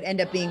that it would end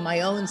up being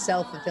my own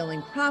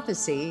self-fulfilling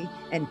prophecy,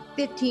 and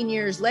 15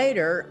 years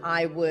later,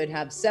 I would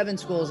have 7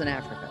 schools in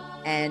Africa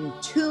and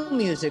 2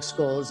 music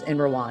schools in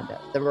Rwanda,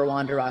 the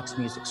Rwanda Rocks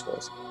Music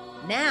Schools.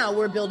 Now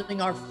we're building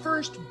our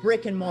first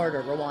brick and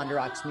mortar Rwanda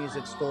Rocks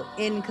Music School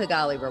in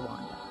Kigali,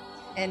 Rwanda.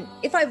 And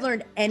if I've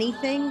learned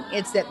anything,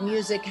 it's that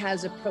music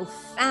has a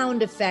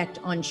profound effect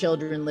on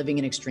children living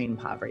in extreme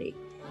poverty.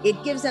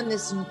 It gives them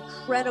this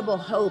incredible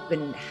hope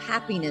and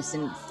happiness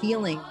and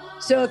feeling.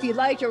 So if you'd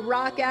like to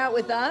rock out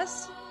with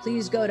us,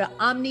 please go to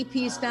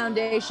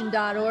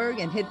omnipeacefoundation.org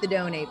and hit the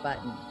donate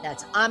button.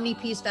 That's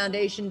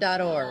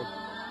omnipeacefoundation.org.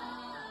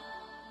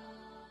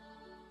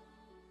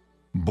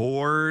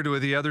 Bored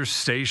with the other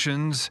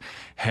stations,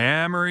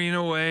 hammering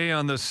away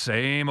on the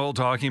same old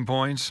talking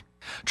points?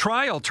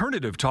 Try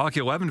Alternative Talk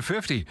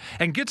 1150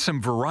 and get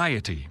some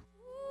variety.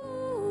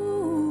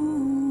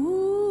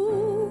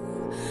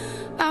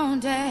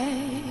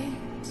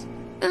 Mountains,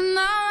 and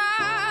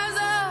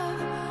I'll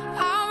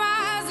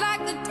rise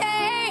like the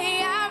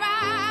day. I'll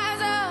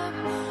rise up,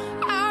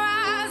 I'll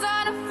rise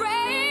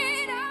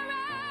unafraid. I'll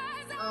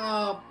rise up.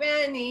 Oh,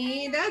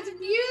 Benny, that's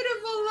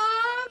beautiful,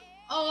 love.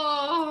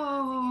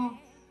 Oh,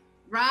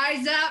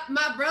 rise up,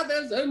 my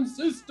brothers and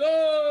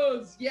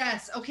sisters.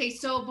 Yes. Okay,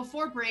 so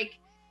before break,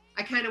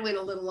 I kind of went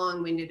a little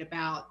long-winded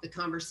about the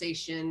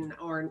conversation,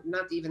 or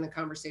not even the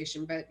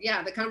conversation, but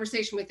yeah, the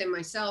conversation within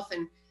myself.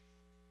 And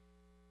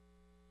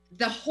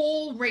the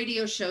whole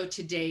radio show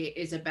today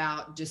is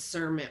about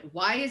discernment.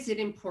 Why is it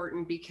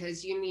important?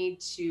 Because you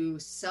need to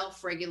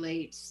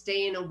self-regulate,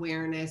 stay in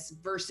awareness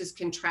versus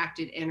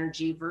contracted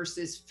energy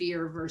versus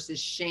fear versus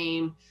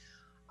shame.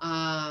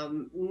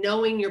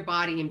 Knowing your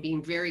body and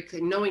being very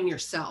clear, knowing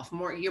yourself,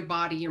 more your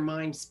body, your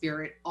mind,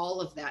 spirit, all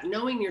of that,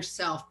 knowing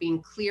yourself,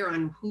 being clear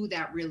on who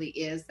that really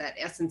is, that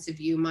essence of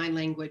you, my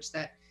language,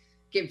 that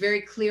get very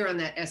clear on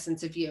that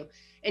essence of you.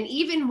 And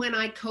even when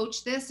I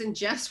coach this, and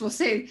Jess will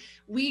say,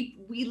 we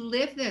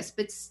live this,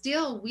 but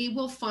still we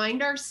will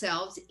find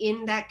ourselves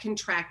in that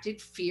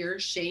contracted fear,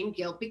 shame,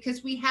 guilt,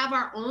 because we have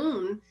our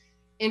own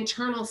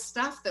internal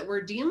stuff that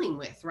we're dealing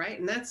with, right?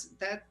 And that's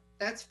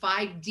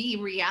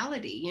 5D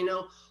reality,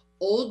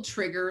 old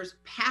triggers,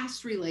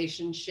 past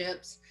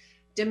relationships,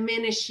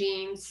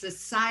 diminishing,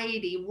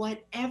 society,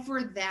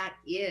 whatever that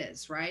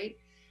is, right?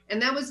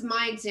 And that was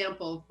my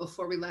example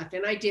before we left.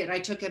 And I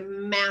took a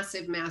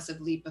massive,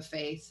 massive leap of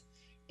faith.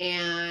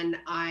 And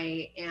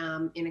I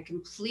am in a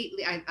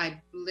completely, I'm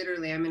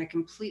in a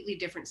completely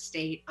different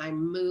state. I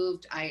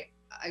moved, I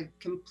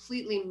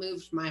completely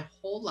moved my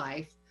whole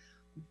life,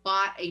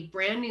 bought a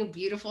brand new,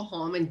 beautiful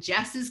home, and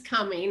Jess is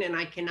coming, and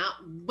I cannot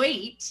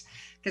wait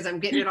because I'm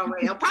getting it all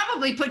ready. I'll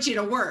probably put you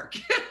to work,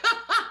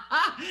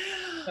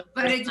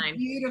 but it's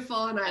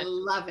beautiful and I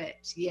love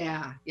it.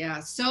 Yeah.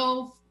 Yeah.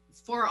 So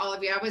for all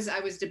of you, I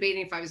was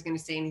debating if I was going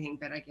to say anything,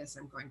 but I guess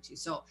I'm going to.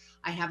 So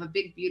I have a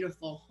big,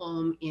 beautiful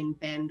home in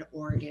Bend,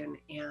 Oregon,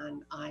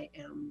 and I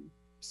am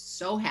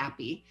so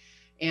happy.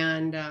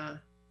 And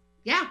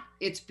yeah,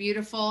 it's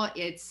beautiful.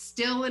 It's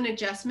still an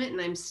adjustment, and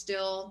I'm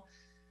still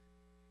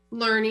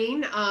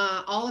learning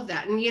all of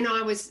that. And,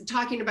 I was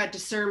talking about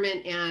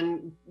discernment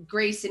and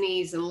grace and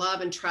ease and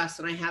love and trust.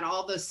 And I had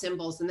all those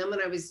symbols. And then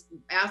when I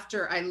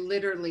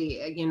literally,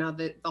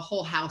 the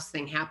whole house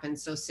thing happened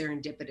so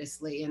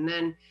serendipitously. And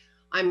then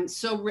I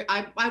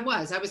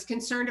was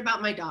concerned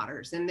about my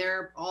daughters, and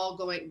they're all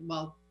going,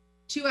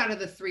 2 out of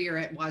the 3 are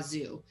at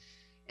Wazoo.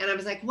 And I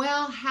was like,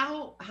 well,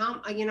 how,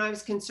 I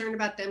was concerned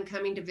about them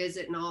coming to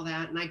visit and all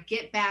that. And I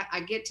get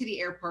to the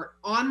airport,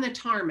 on the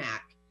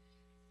tarmac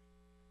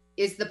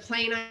is the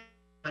plane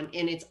on,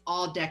 and it's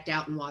all decked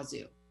out in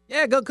Wazoo.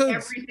 Yeah, go Cougs.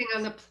 Everything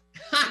on the,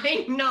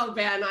 I know,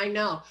 Ben, I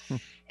know.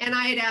 And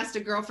I had asked a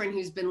girlfriend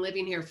who's been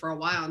living here for a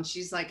while, and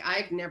she's like,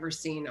 I've never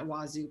seen a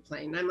Wazoo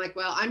plane. And I'm like,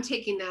 well, I'm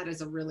taking that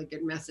as a really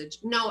good message.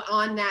 No,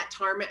 on that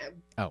tarmac,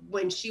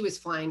 when she was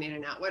flying in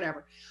and out,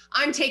 whatever.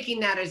 I'm taking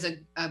that as a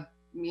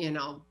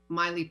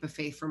my leap of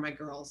faith for my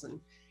girls. And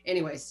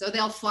anyway, so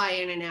they'll fly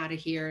in and out of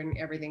here, and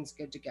everything's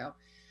good to go.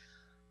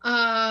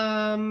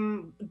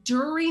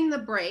 During the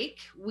break,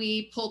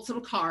 we pulled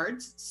some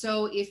cards.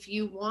 So if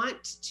you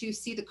want to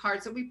see the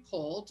cards that we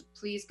pulled,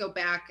 please go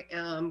back,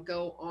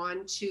 go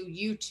on to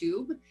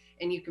YouTube,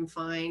 and you can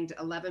find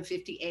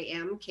 1150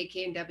 AM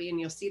KKNW, and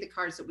you'll see the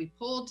cards that we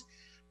pulled.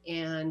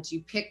 and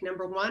you pick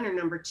number 1 or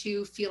number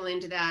 2, feel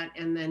into that,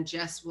 and then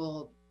Jess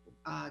will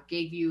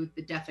give you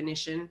the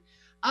definition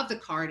of the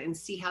card and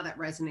see how that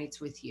resonates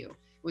with you.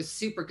 It was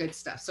super good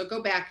stuff. So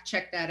go back,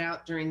 check that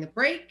out during the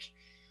break.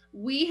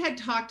 We had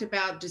talked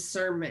about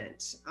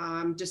discernment.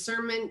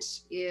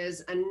 Discernment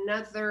is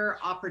another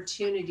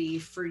opportunity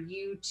for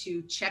you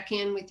to check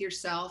in with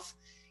yourself.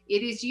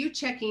 It is you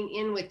checking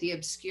in with the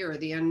obscure,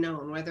 the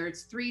unknown, whether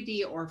it's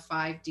 3D or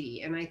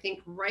 5D. And I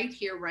think right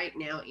here, right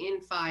now in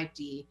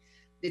 5D,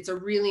 it's a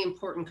really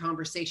important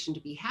conversation to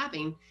be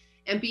having,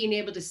 and being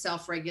able to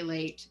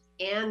self-regulate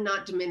and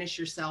not diminish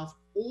yourself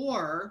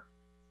or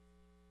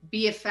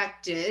be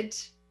affected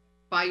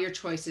by your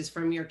choices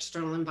from your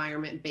external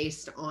environment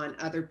based on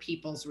other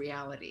people's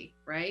reality,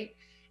 right?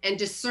 And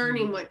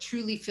discerning what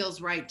truly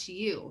feels right to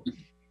you.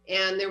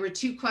 And there were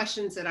 2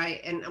 questions that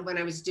when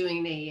I was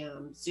doing a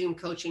Zoom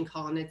coaching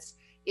call, and it's,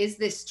 is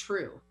this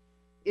true?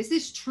 Is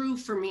this true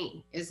for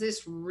me? Is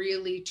this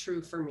really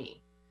true for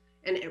me?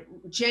 And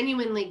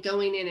genuinely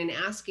going in and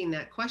asking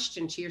that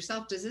question to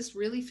yourself, does this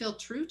really feel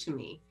true to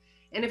me?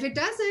 And if it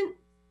doesn't,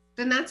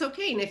 then that's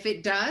okay. And if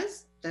it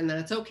does, then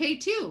that's okay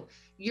too.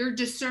 You're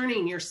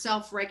discerning, you're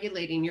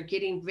self-regulating, you're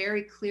getting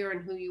very clear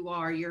on who you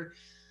are. You're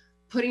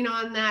putting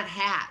on that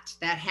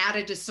hat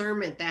of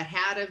discernment, that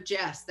hat of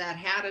Jess, that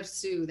hat of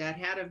Sue, that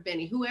hat of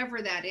Benny,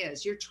 whoever that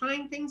is. You're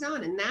trying things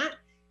on, and that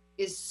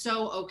is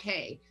so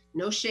okay.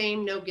 No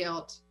shame, no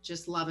guilt,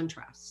 just love and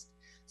trust.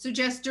 So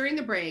Jess, during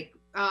the break,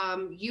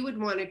 you had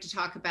wanted to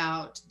talk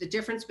about the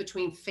difference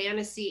between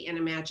fantasy and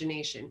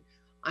imagination.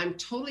 I'm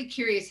totally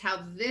curious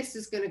how this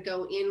is going to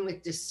go in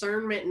with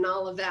discernment and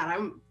all of that.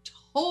 I'm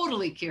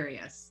totally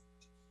curious.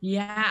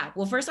 Yeah.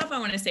 Well, first off, I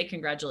want to say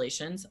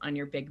congratulations on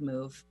your big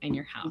move and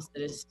your house.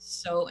 That is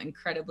so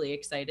incredibly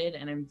excited,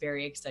 and I'm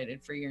very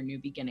excited for your new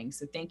beginning.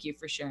 So thank you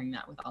for sharing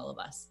that with all of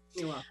us.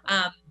 You're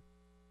welcome.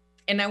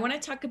 And I want to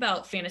talk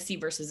about fantasy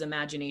versus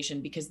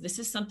imagination, because this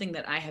is something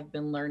that I have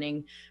been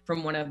learning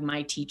from one of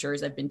my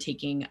teachers. I've been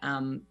taking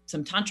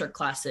some Tantra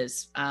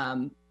classes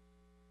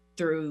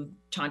through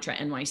Tantra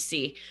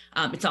NYC.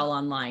 It's all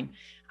online.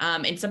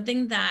 And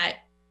something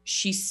that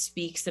she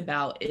speaks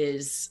about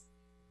is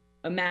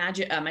my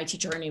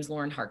teacher, her name's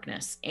Lauren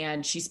Harkness,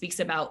 and she speaks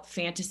about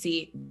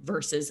fantasy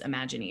versus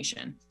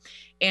imagination.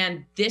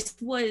 And this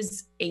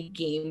was a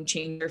game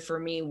changer for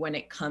me when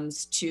it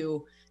comes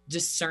to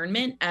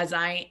discernment, as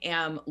I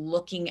am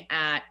looking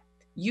at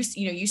you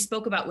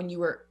spoke about when you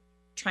were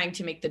trying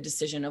to make the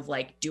decision of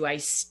like, do I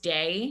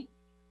stay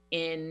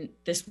in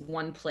this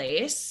one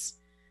place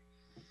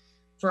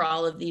for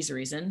all of these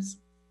reasons?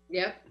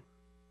 Yep.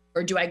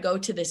 Or do I go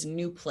to this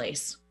new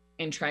place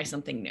and try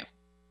something new?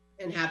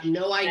 And have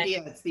no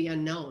idea. It's the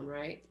unknown,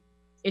 right?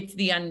 It's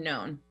the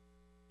unknown.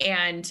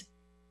 And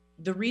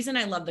the reason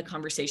I love the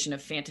conversation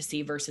of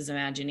fantasy versus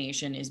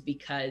imagination is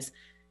because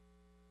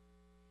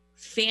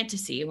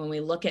fantasy, when we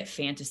look at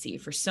fantasy,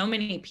 for so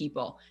many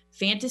people,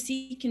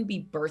 fantasy can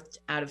be birthed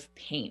out of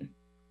pain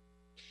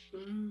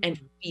and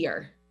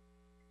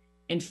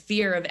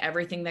fear of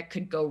everything that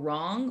could go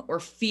wrong, or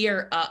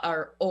fear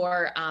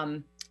or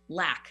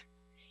lack.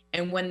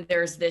 And when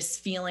there's this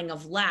feeling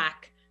of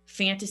lack,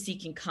 fantasy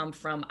can come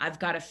from, I've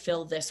got to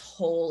fill this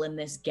hole in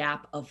this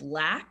gap of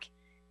lack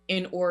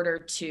in order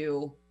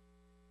to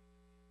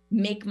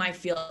make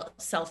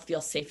myself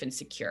feel safe and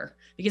secure.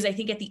 Because I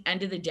think at the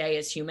end of the day,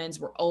 as humans,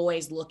 we're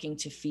always looking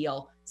to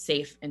feel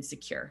safe and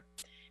secure.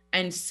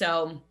 And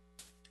so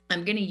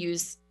I'm going to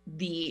use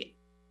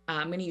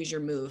your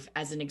move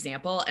as an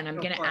example, and I'm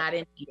going to add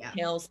in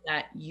details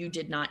that you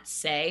did not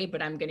say,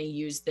 but I'm going to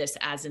use this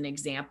as an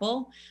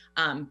example,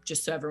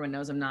 just so everyone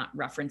knows I'm not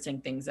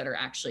referencing things that are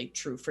actually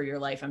true for your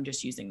life. I'm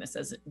just using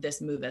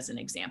this move as an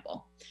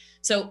example.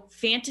 So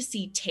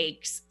fantasy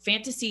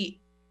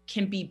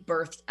can be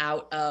birthed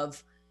out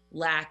of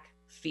lack,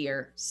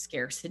 fear,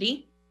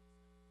 scarcity,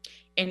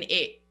 and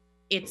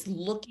it's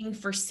looking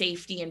for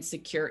safety and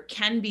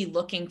can be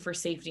looking for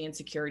safety and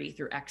security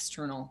through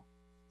external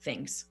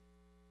things.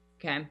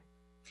 Okay.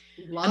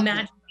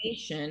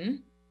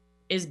 Imagination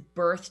is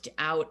birthed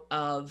out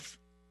of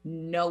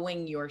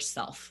knowing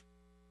yourself.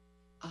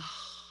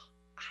 Oh,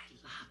 I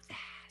love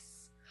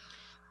this.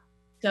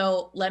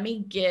 So I'm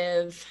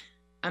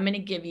going to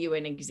give you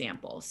an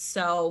example.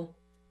 So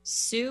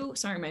Sue,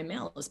 sorry, my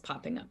mail is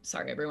popping up.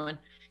 Sorry, everyone.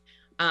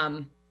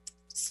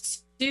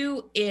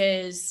 Sue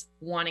is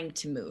wanting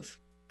to move.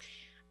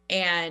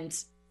 And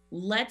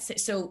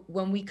so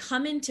when we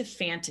come into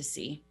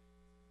fantasy,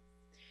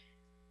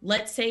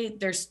 let's say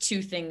there's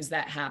 2 things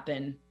that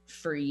happen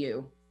for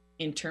you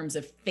in terms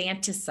of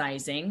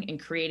fantasizing and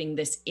creating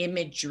this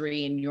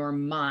imagery in your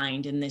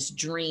mind and this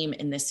dream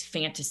and this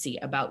fantasy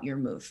about your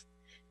move.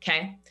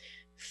 Okay.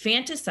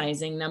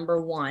 Fantasizing,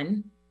 number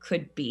 1,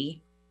 could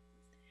be,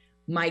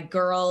 my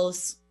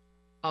girls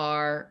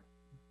are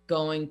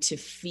going to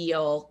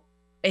feel,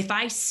 if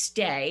I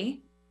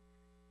stay,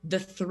 the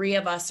 3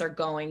 of us are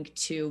going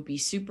to be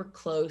super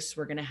close.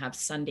 We're going to have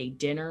Sunday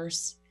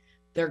dinners.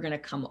 They're going to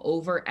come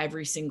over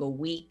every single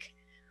week.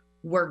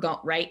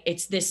 Right?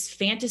 It's this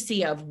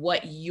fantasy of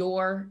what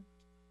your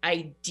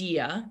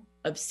idea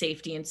of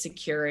safety and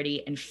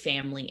security and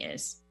family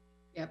is.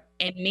 Yep.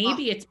 And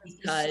maybe it's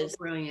because so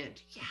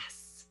brilliant.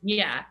 Yes.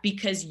 Yeah,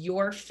 because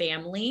your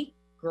family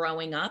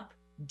growing up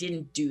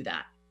didn't do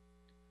that.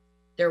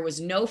 There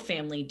was no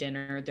family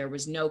dinner, there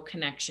was no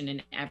connection,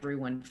 and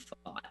everyone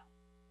fought.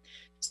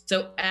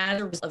 So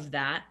as a result of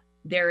that,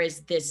 there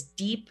is this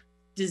deep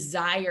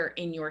desire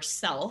in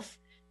yourself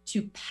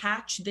to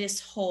patch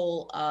this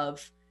hole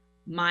of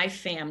my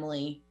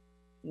family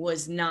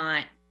was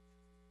not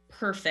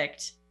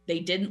perfect. They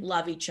didn't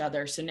love each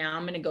other. So now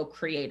I'm going to go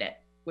create it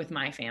with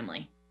my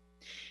family.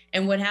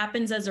 And what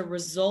happens as a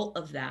result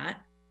of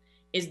that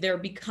is there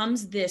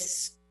becomes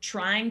this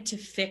trying to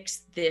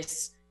fix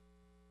this.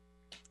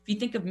 If you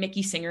think of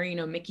Mickey Singer,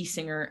 Mickey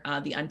Singer,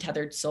 The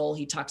Untethered Soul,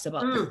 he talks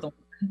about the thorn.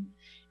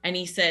 And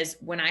he says,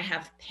 when I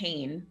have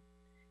pain,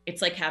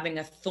 it's like having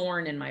a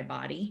thorn in my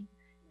body.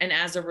 And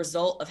as a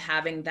result of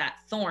having that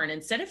thorn,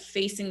 instead of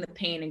facing the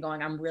pain and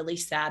going, I'm really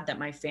sad that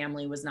my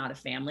family was not a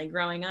family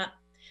growing up,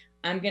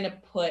 I'm going to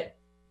put,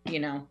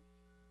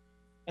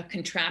 a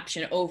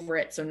contraption over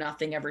it so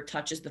nothing ever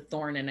touches the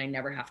thorn and I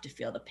never have to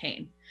feel the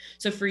pain.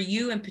 So for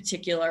you in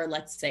particular,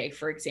 let's say,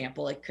 for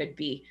example, it could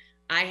be,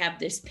 I have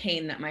this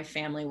pain that my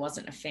family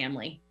wasn't a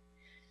family.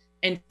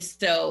 And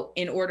so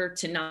in order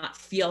to not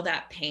feel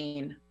that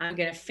pain, I'm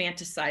going to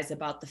fantasize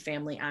about the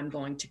family I'm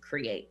going to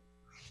create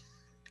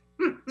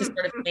to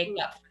sort of make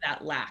up for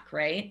that lack,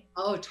 right?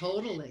 Oh,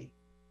 totally.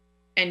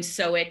 And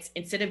so it's,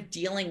 instead of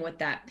dealing with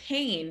that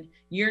pain,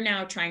 you're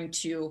now trying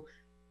to,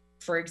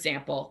 for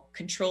example,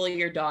 control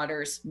your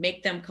daughters,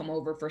 make them come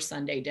over for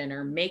Sunday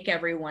dinner, make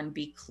everyone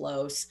be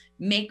close,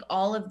 make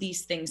all of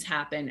these things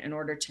happen in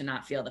order to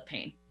not feel the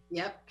pain.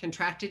 Yep.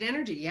 Contracted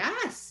energy.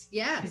 Yes.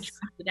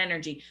 Contracted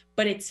energy,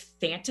 but it's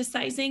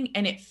fantasizing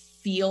and it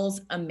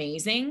feels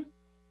amazing.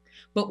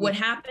 But what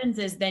happens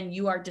is then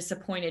you are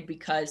disappointed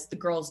because the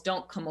girls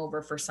don't come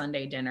over for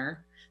Sunday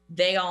dinner.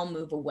 They all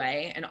move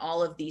away and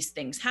all of these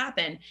things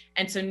happen.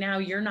 And so now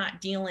you're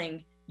left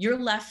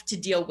to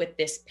deal with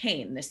this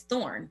pain, this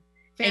thorn.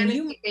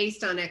 Fantasy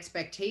based on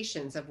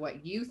expectations of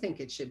what you think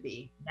it should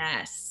be.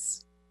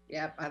 Yes.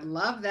 Yep. I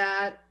love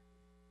that.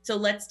 So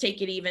let's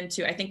take it even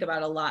to, I think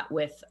about a lot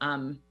with,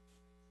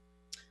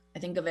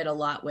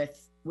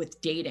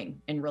 with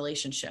dating and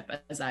relationship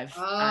as I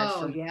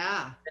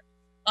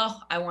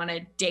want to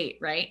date.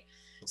 Right.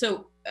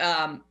 So,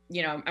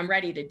 I'm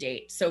ready to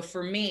date. So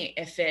for me,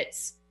 if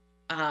it's,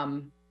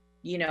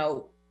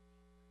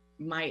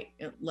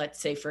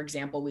 let's say, for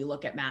example, we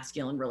look at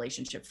masculine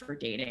relationship for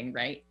dating,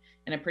 right?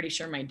 And I'm pretty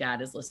sure my dad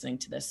is listening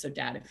to this. So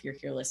Dad, if you're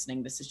here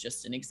listening, this is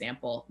just an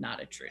example,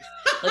 not a truth.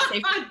 Let's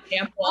say, for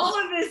example,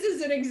 all of this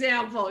is an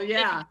example.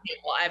 Yeah.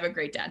 I have a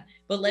great dad.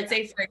 But let's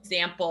say, for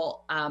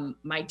example,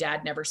 my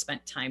dad never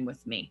spent time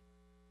with me.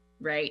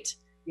 Right.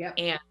 Yep.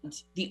 And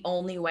the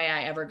only way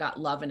I ever got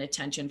love and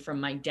attention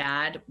from my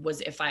dad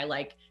was if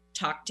I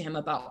talked to him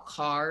about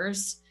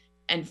cars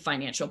and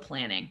financial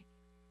planning.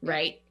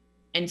 Right.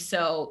 And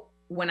so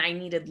when I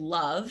needed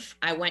love,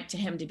 I went to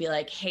him to be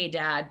like, hey,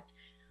 Dad,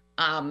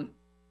 I'm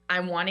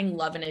wanting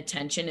love and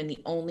attention. And the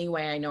only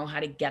way I know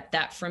how to get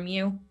that from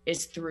you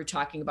is through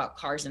talking about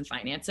cars and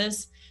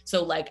finances.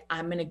 So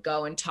I'm going to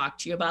go and talk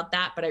to you about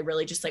that, but I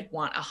really just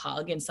want a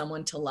hug and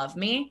someone to love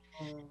me.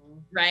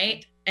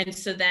 Right. And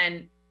so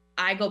then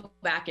I go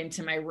back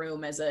into my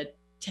room as a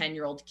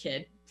 10-year-old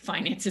kid,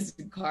 finances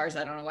and cars.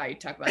 I don't know why you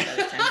talk about that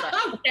at 10,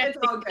 but it's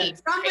all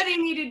good. Somebody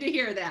needed to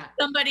hear that.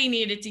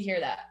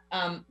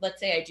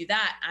 Let's say I do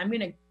that.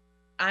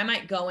 I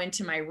might go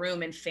into my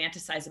room and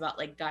fantasize about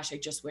gosh, I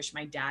just wish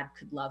my dad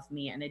could love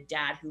me. And a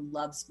dad who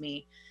loves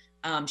me,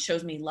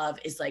 shows me love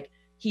is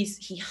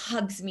he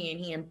hugs me and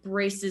he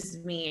embraces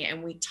me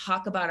and we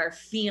talk about our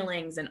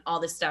feelings and all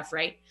this stuff.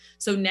 Right.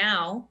 So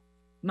now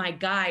my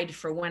guide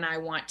for when I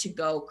want to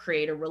go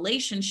create a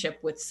relationship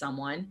with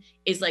someone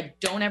is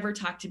don't ever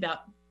talk about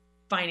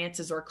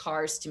finances or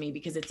cars to me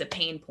because it's a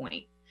pain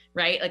point.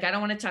 Right? I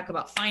don't want to talk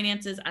about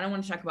finances. I don't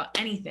want to talk about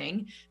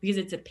anything because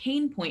it's a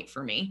pain point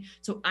for me.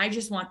 So I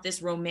just want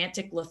this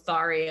romantic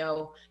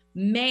Lothario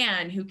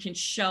man who can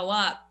show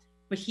up,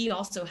 but he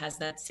also has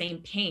that same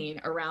pain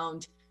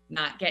around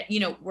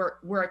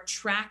we're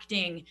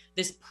attracting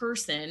this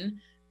person.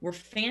 We're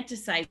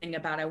fantasizing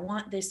about, I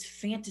want this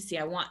fantasy.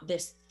 I want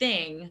this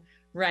thing,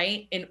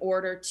 right? In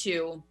order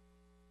to,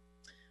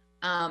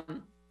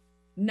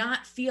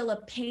 not feel a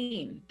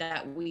pain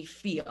that we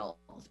feel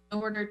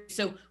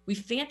so we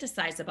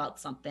fantasize about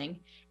something.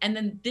 And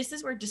then this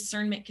is where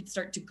discernment can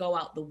start to go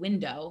out the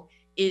window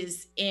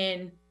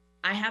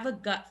I have a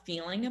gut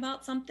feeling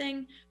about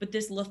something, but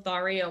this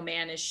Lothario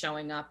man is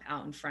showing up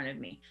out in front of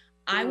me.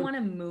 I want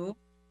to move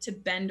to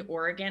Bend,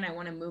 Oregon. I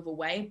want to move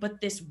away.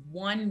 But this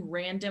one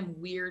random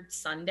weird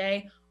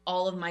Sunday,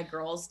 all of my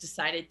girls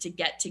decided to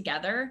get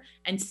together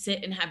and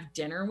sit and have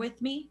dinner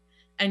with me.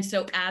 And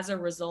so as a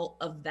result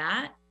of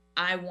that,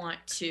 I want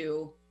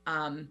to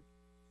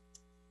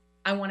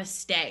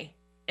stay.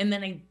 And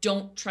then I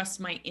don't trust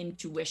my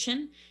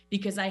intuition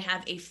because I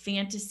have a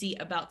fantasy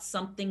about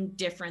something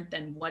different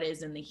than what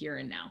is in the here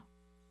and now.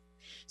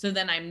 So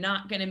then I'm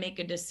not going to make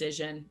a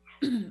decision.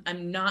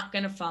 I'm not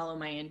going to follow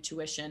my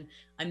intuition.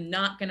 I'm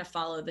not going to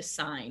follow the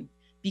sign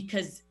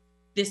because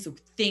this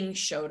thing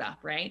showed up,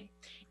 right?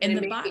 And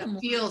the bottom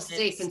line feel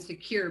safe and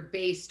secure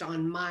based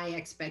on my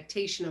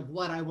expectation of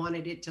what I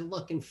wanted it to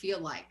look and feel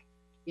like.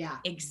 Yeah,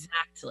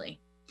 exactly.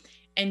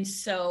 And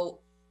so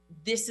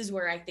this is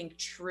where I think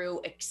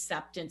true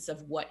acceptance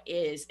of what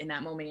is in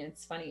that moment. And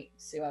it's funny,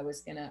 Sue, I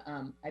was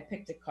gonna, I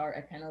picked a card.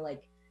 I kind of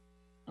like,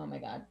 oh my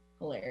God,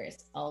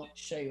 hilarious. I'll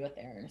show you what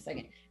they are in a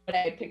second. But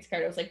I picked a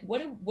card. I was like,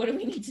 what do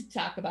we need to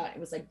talk about? It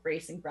was like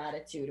grace and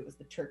gratitude. It was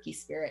the turkey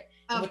spirit.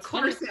 Of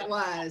course it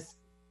was.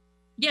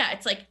 Yeah,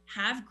 it's like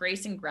have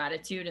grace and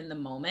gratitude in the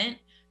moment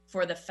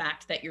for the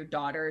fact that your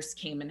daughters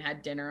came and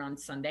had dinner on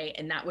Sunday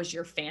and that was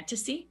your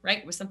fantasy, right?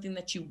 It was something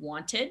that you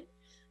wanted.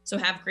 So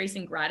have grace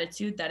and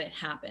gratitude that it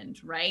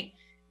happened, right?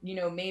 You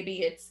know,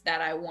 maybe it's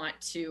that I want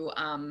to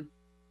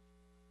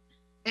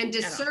and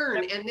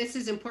discern, and this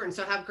is important.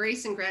 So have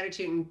grace and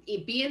gratitude and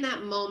be in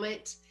that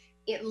moment.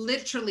 It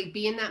literally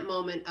be in that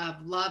moment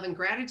of love and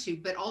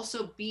gratitude, but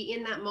also be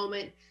in that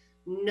moment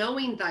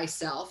knowing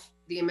thyself,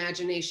 the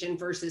imagination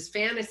versus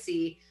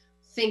fantasy,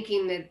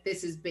 thinking that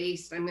this is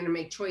based, I'm going to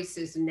make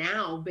choices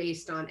now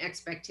based on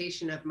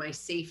expectation of my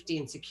safety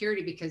and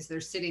security because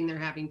they're sitting there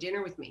having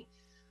dinner with me.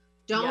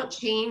 Don't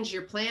change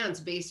your plans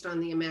based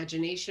on the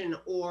imagination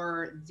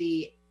or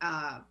the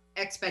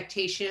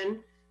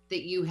expectation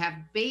that you have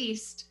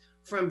based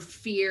from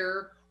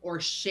fear or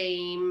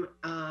shame,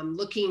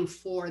 looking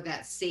for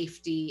that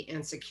safety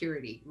and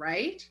security,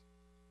 right?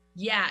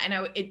 Yeah. And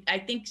I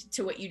think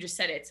to what you just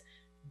said, it's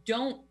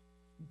don't,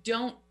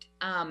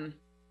 and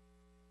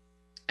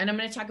I'm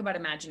going to talk about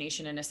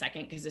imagination in a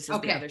second, because this is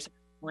the other side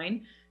of the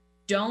coin.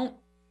 Don't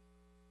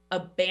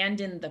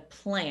abandon the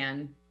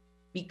plan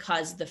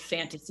because the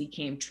fantasy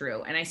came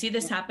true. And I see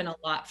this happen a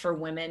lot for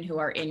women who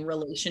are in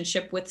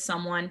relationship with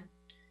someone.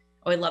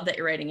 Oh, I love that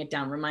you're writing it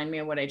down. Remind me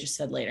of what I just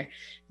said later.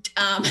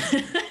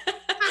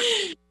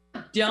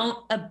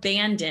 Don't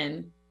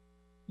abandon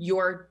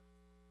your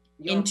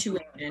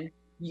intuition,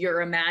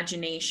 your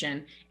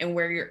imagination, and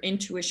where your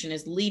intuition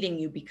is leading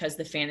you because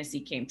the fantasy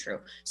came true.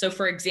 So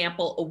for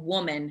example, a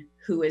woman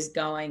who is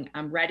going,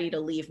 I'm ready to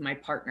leave my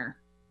partner.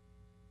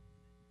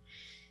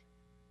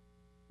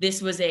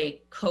 This was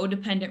a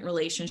codependent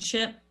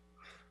relationship.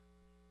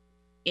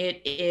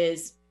 It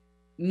is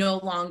no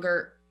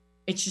longer,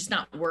 it's just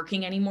not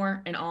working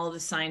anymore. And all of the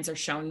signs are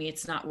showing me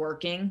it's not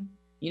working.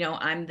 You know,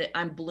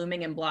 I'm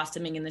blooming and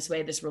blossoming in this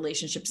way. This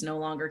relationship's no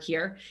longer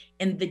here.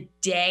 And the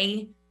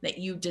day that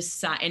you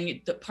decide, and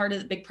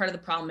the big part of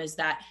the problem is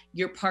that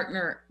your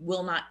partner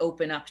will not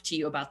open up to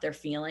you about their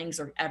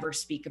feelings or ever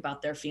speak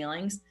about their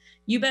feelings.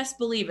 You best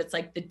believe it's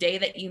like the day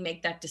that you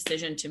make that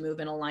decision to move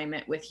in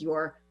alignment with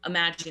your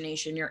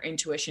imagination, your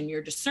intuition,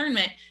 your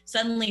discernment,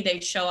 suddenly they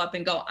show up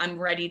and go, I'm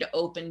ready to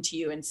open to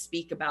you and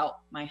speak about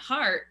my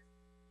heart.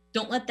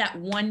 Don't let that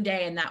one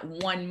day and that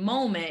one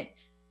moment,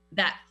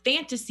 that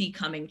fantasy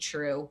coming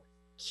true,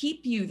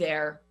 keep you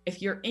there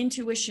if your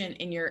intuition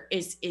and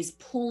is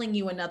pulling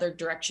you another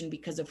direction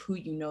because of who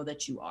you know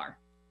that you are.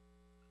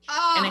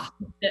 Oh,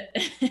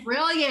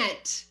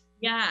 brilliant.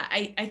 Yeah,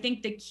 I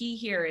think the key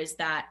here is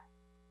that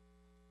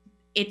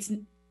it's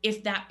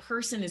if that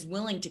person is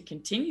willing to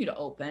continue to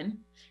open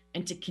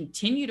and to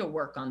continue to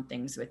work on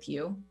things with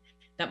you,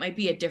 that might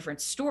be a different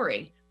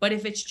story. But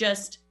if it's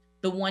just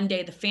the one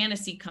day the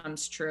fantasy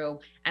comes true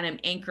and I'm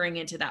anchoring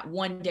into that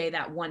one day,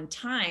 that one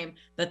time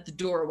that the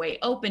doorway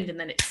opened and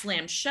then it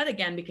slammed shut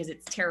again because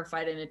it's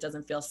terrified and it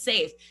doesn't feel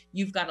safe,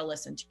 you've got to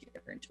listen to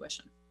your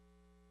intuition.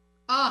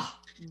 Oh,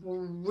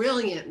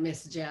 brilliant,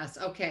 Miss Jess.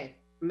 Okay.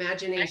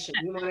 Imagination.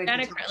 You wanted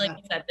to talk like I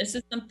said, this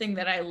is something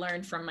that I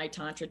learned from my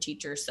Tantra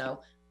teacher.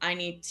 So I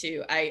need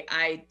to,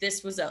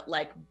 this was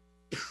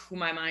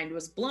my mind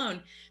was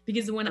blown,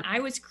 because when I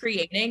was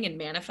creating and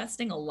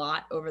manifesting a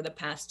lot over the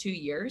past 2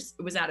 years,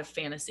 it was out of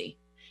fantasy.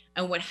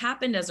 And what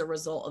happened as a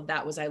result of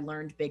that was I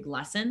learned big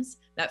lessons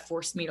that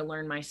forced me to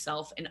learn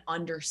myself and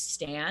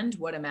understand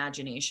what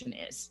imagination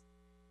is.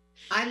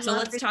 I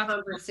love this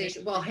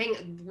conversation. Well,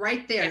 hang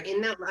right there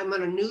in that. I'm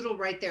going to noodle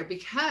right there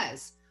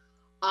because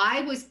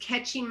I was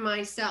catching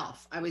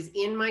myself. I was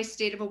in my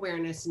state of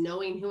awareness,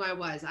 knowing who I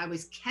was. I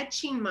was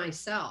catching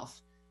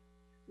myself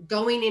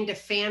going into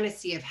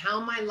fantasy of how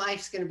my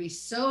life's going to be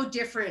so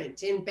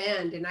different in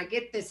Bend. And I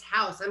get this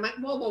house. I'm like,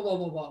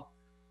 whoa.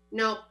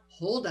 No,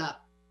 hold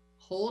up.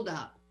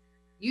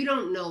 You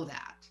don't know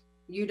that.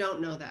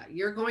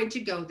 You're going to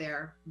go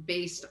there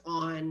based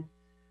on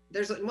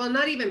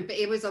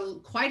it was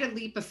quite a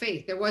leap of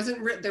faith. There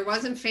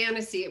wasn't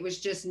fantasy. It was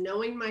just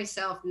knowing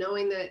myself,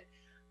 knowing that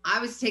I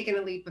was taking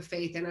a leap of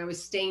faith and I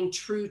was staying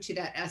true to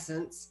that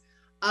essence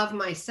of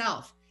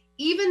myself.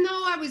 Even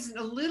though I was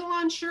a little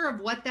unsure of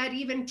what that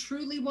even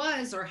truly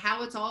was or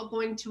how it's all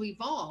going to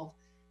evolve,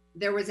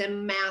 there was a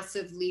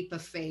massive leap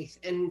of faith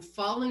and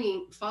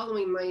following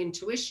my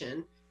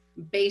intuition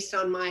based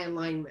on my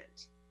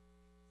alignment.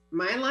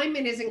 My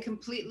alignment isn't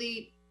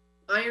completely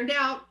ironed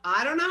out.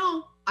 I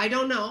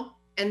don't know.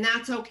 And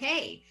that's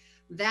okay.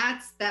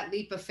 That's that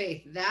leap of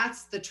faith.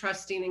 That's the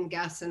trusting and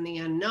guess in the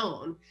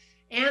unknown,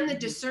 and the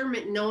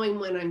discernment, knowing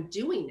when I'm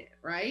doing it,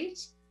 right?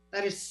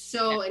 That is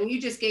so, and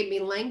you just gave me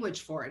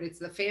language for it. It's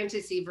the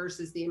fantasy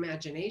versus the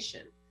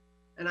imagination.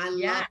 And I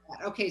love that.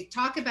 Okay,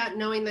 talk about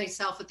knowing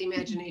thyself with the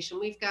imagination.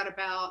 We've got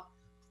about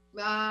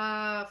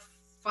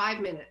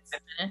 5 minutes.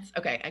 5 minutes?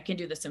 Okay, I can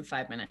do this in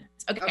 5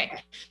 minutes.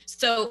 Okay.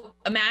 So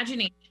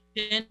imagination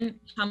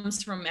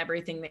comes from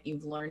everything that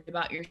you've learned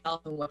about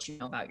yourself and what you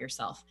know about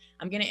yourself.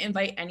 I'm going to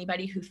invite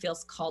anybody who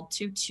feels called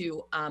to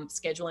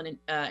schedule an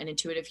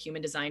intuitive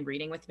human design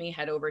reading with me.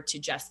 Head over to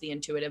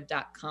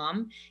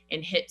jesstheintuitive.com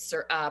and hit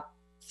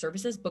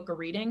services, book a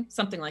reading,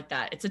 something like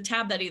that. It's a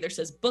tab that either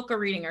says book a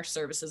reading or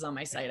services on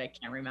my site. I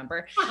can't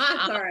remember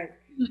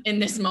in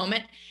this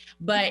moment,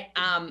 but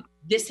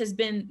this has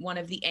been one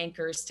of the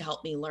anchors to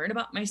help me learn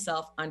about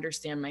myself,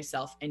 understand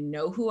myself, and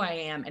know who I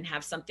am, and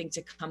have something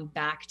to come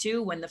back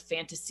to when the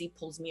fantasy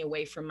pulls me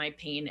away from my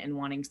pain and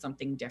wanting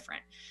something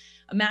different.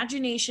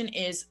 Imagination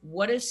is,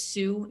 what does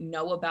Sue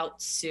know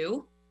about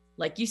Sue?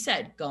 Like you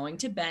said, going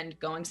to Bend,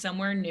 going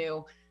somewhere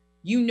new.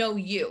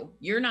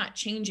 You're not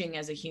changing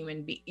as a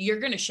human being. You're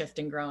going to shift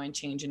and grow and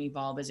change and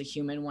evolve as a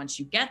human once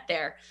you get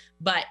there.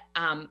 But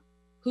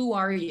who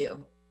are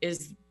you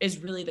is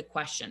really the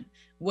question.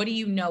 What do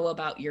you know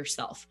about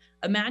yourself?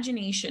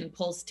 Imagination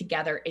pulls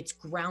together. It's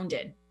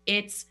grounded.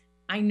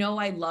 I know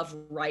I love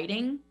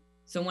writing.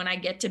 So when I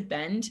get to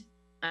Bend,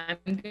 I'm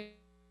going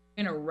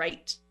to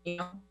write,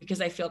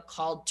 because I feel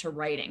called to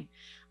writing.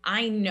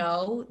 I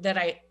know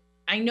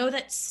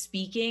that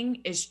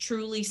speaking is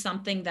truly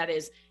something that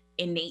is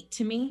innate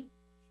to me.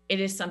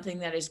 It is something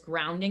that is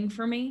grounding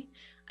for me.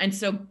 And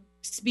so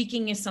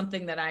speaking is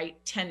something that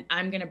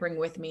I'm going to bring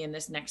with me in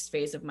this next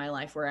phase of my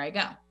life where I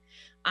go.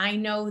 I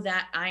know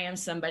that I am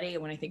somebody,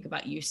 when I think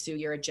about you, Sue,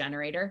 you're a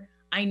generator.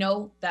 I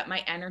know that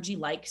my energy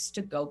likes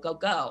to go, go,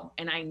 go.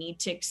 And I need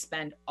to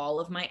expend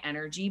all of my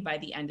energy by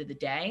the end of the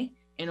day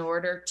in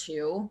order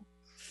to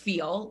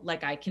feel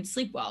like I can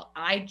sleep well.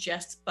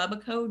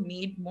 Bubbico,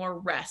 need more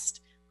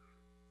rest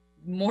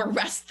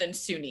than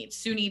Sue needs.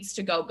 Sue needs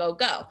to go, go,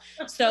 go.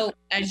 So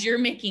as you're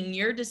making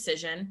your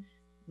decision,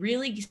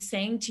 really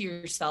saying to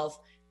yourself,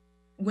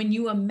 when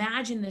you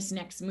imagine this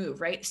next move,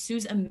 right?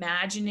 Sue's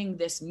imagining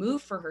this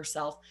move for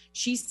herself.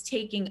 She's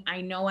taking,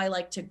 I know I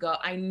like to go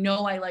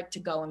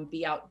and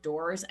be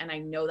outdoors. And I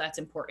know that's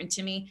important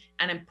to me.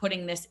 And I'm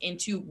putting this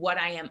into what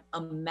I am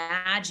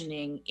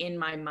imagining in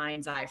my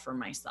mind's eye for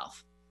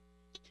myself.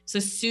 So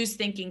Sue's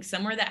thinking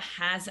somewhere that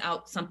has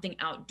something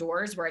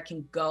outdoors where I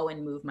can go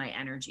and move my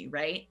energy,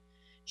 right?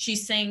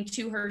 She's saying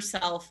to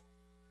herself,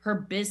 her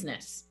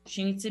business,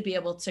 she needs to be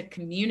able to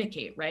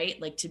communicate, right?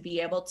 Like to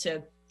be able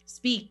to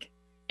speak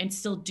and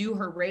still do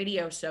her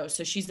radio show.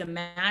 So she's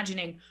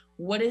imagining,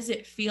 what does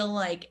it feel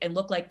like and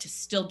look like to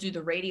still do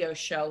the radio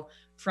show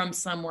from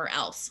somewhere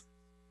else?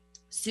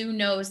 Sue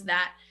knows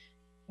that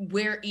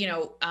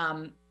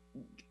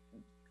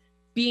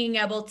being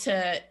able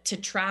to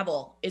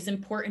travel is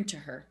important to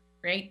her,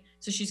 right?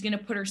 So she's going to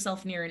put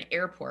herself near an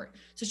airport.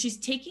 So she's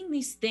taking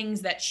these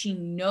things that she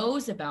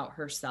knows about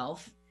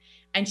herself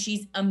and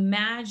she's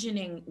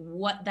imagining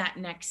what that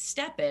next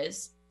step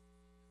is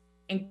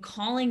and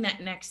calling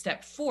that next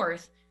step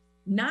forth,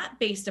 not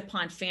based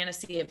upon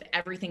fantasy of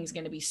everything's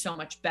going to be so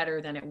much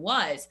better than it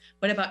was,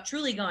 but about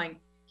truly going,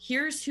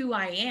 here's who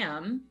I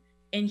am.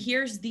 And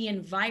here's the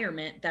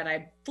environment that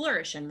I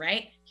flourish in,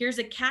 right? Here's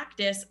a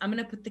cactus. I'm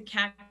going to put the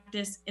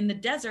cactus in the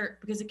desert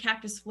because a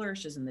cactus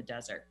flourishes in the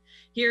desert.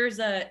 Here's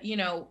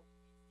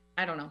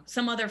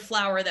some other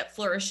flower that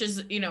flourishes,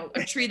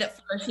 a tree that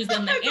flourishes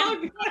in the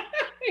Amazon.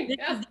 This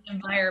is the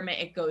environment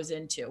it goes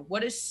into.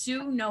 What does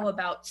Sue know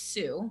about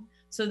Sue?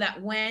 So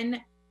that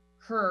when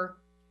her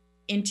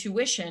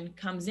intuition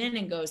comes in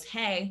and goes,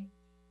 hey,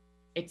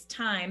 it's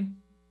time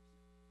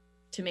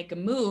to make a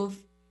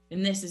move,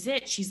 and this is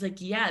it. She's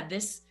like, yeah,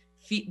 this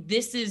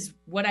is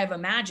what I've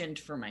imagined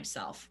for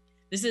myself.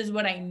 This is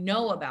what I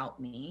know about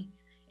me.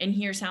 And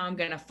here's how I'm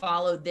going to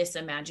follow this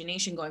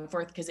imagination going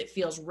forth because it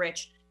feels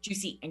rich,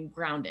 juicy, and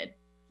grounded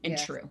and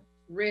true.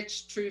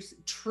 Rich,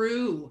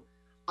 true,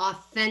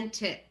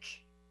 authentic.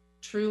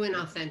 True and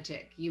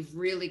authentic. You've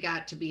really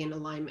got to be in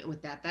alignment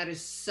with that. That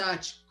is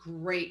such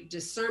great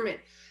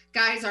discernment.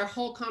 Guys, our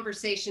whole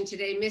conversation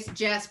today, Miss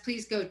Jess,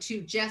 please go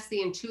to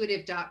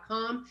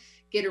jesstheintuitive.com.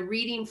 Get a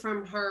reading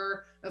from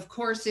her. Of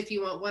course, if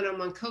you want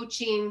one-on-one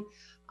coaching,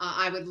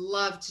 I would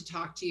love to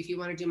talk to you. If you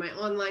want to do my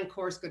online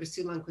course, go to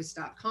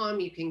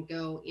SueLundquist.com. You can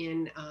go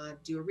in,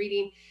 do a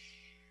reading.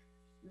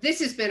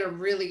 This has been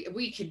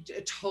we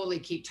could totally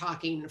keep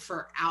talking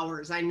for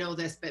hours. I know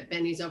this, but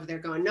Benny's over there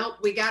going, nope,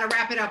 we got to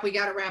wrap it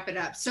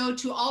up. So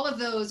to all of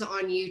those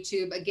on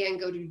YouTube, again,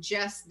 go to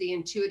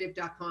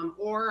jesstheintuitive.com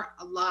or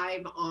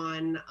live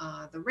on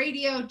the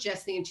radio,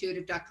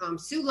 jesstheintuitive.com.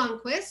 Sue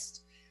Lundquist,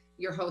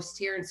 your host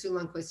here, and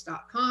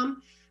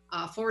SueLundquist.com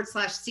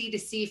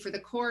 /C2C for the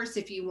course.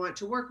 If you want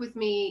to work with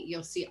me,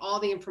 you'll see all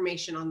the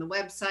information on the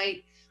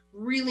website.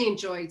 Really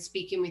enjoyed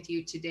speaking with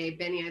you today,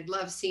 Benny. I'd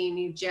love seeing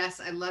you. Jess,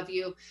 I love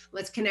you.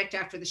 Let's connect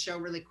after the show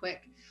really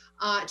quick.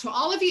 To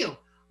all of you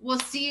We'll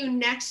see you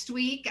next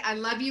week. I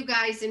love you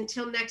guys.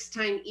 Until next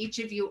time, each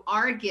of you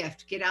are a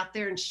gift. Get out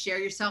there and share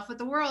yourself with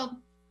the world.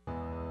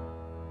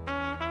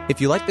 If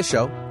you like the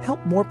show,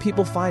 help more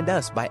people find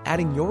us by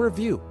adding your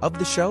review of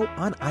the show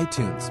on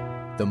iTunes.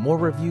 The more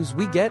reviews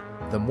we get,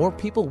 the more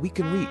people we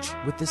can reach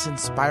with this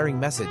inspiring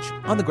message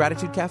on the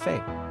Gratitude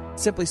Cafe.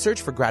 Simply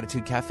search for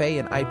Gratitude Cafe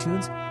in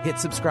iTunes, hit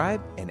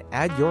subscribe, and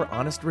add your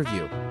honest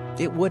review.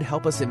 It would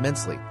help us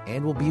immensely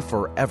and we'll be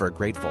forever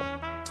grateful.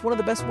 It's one of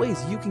the best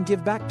ways you can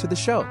give back to the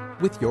show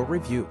with your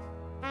review.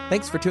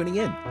 Thanks for tuning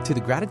in to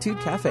the Gratitude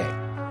Cafe.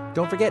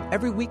 Don't forget,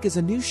 every week is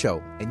a new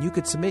show, and you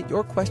could submit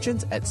your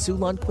questions at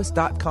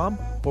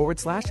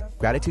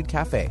SueLundquist.com/Gratitude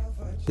Cafe.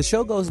 The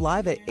show goes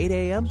live at 8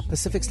 a.m.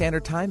 Pacific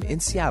Standard Time in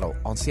Seattle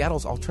on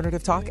Seattle's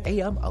Alternative Talk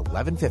AM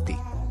 1150.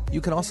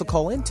 You can also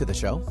call in to the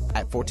show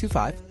at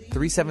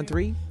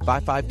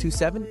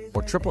 425-373-5527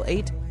 or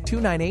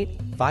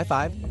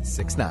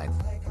 888-298-5569.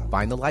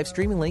 Find the live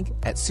streaming link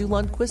at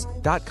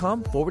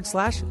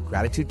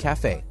SueLundquist.com/Gratitude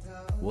Cafe.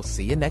 We'll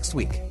see you next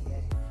week.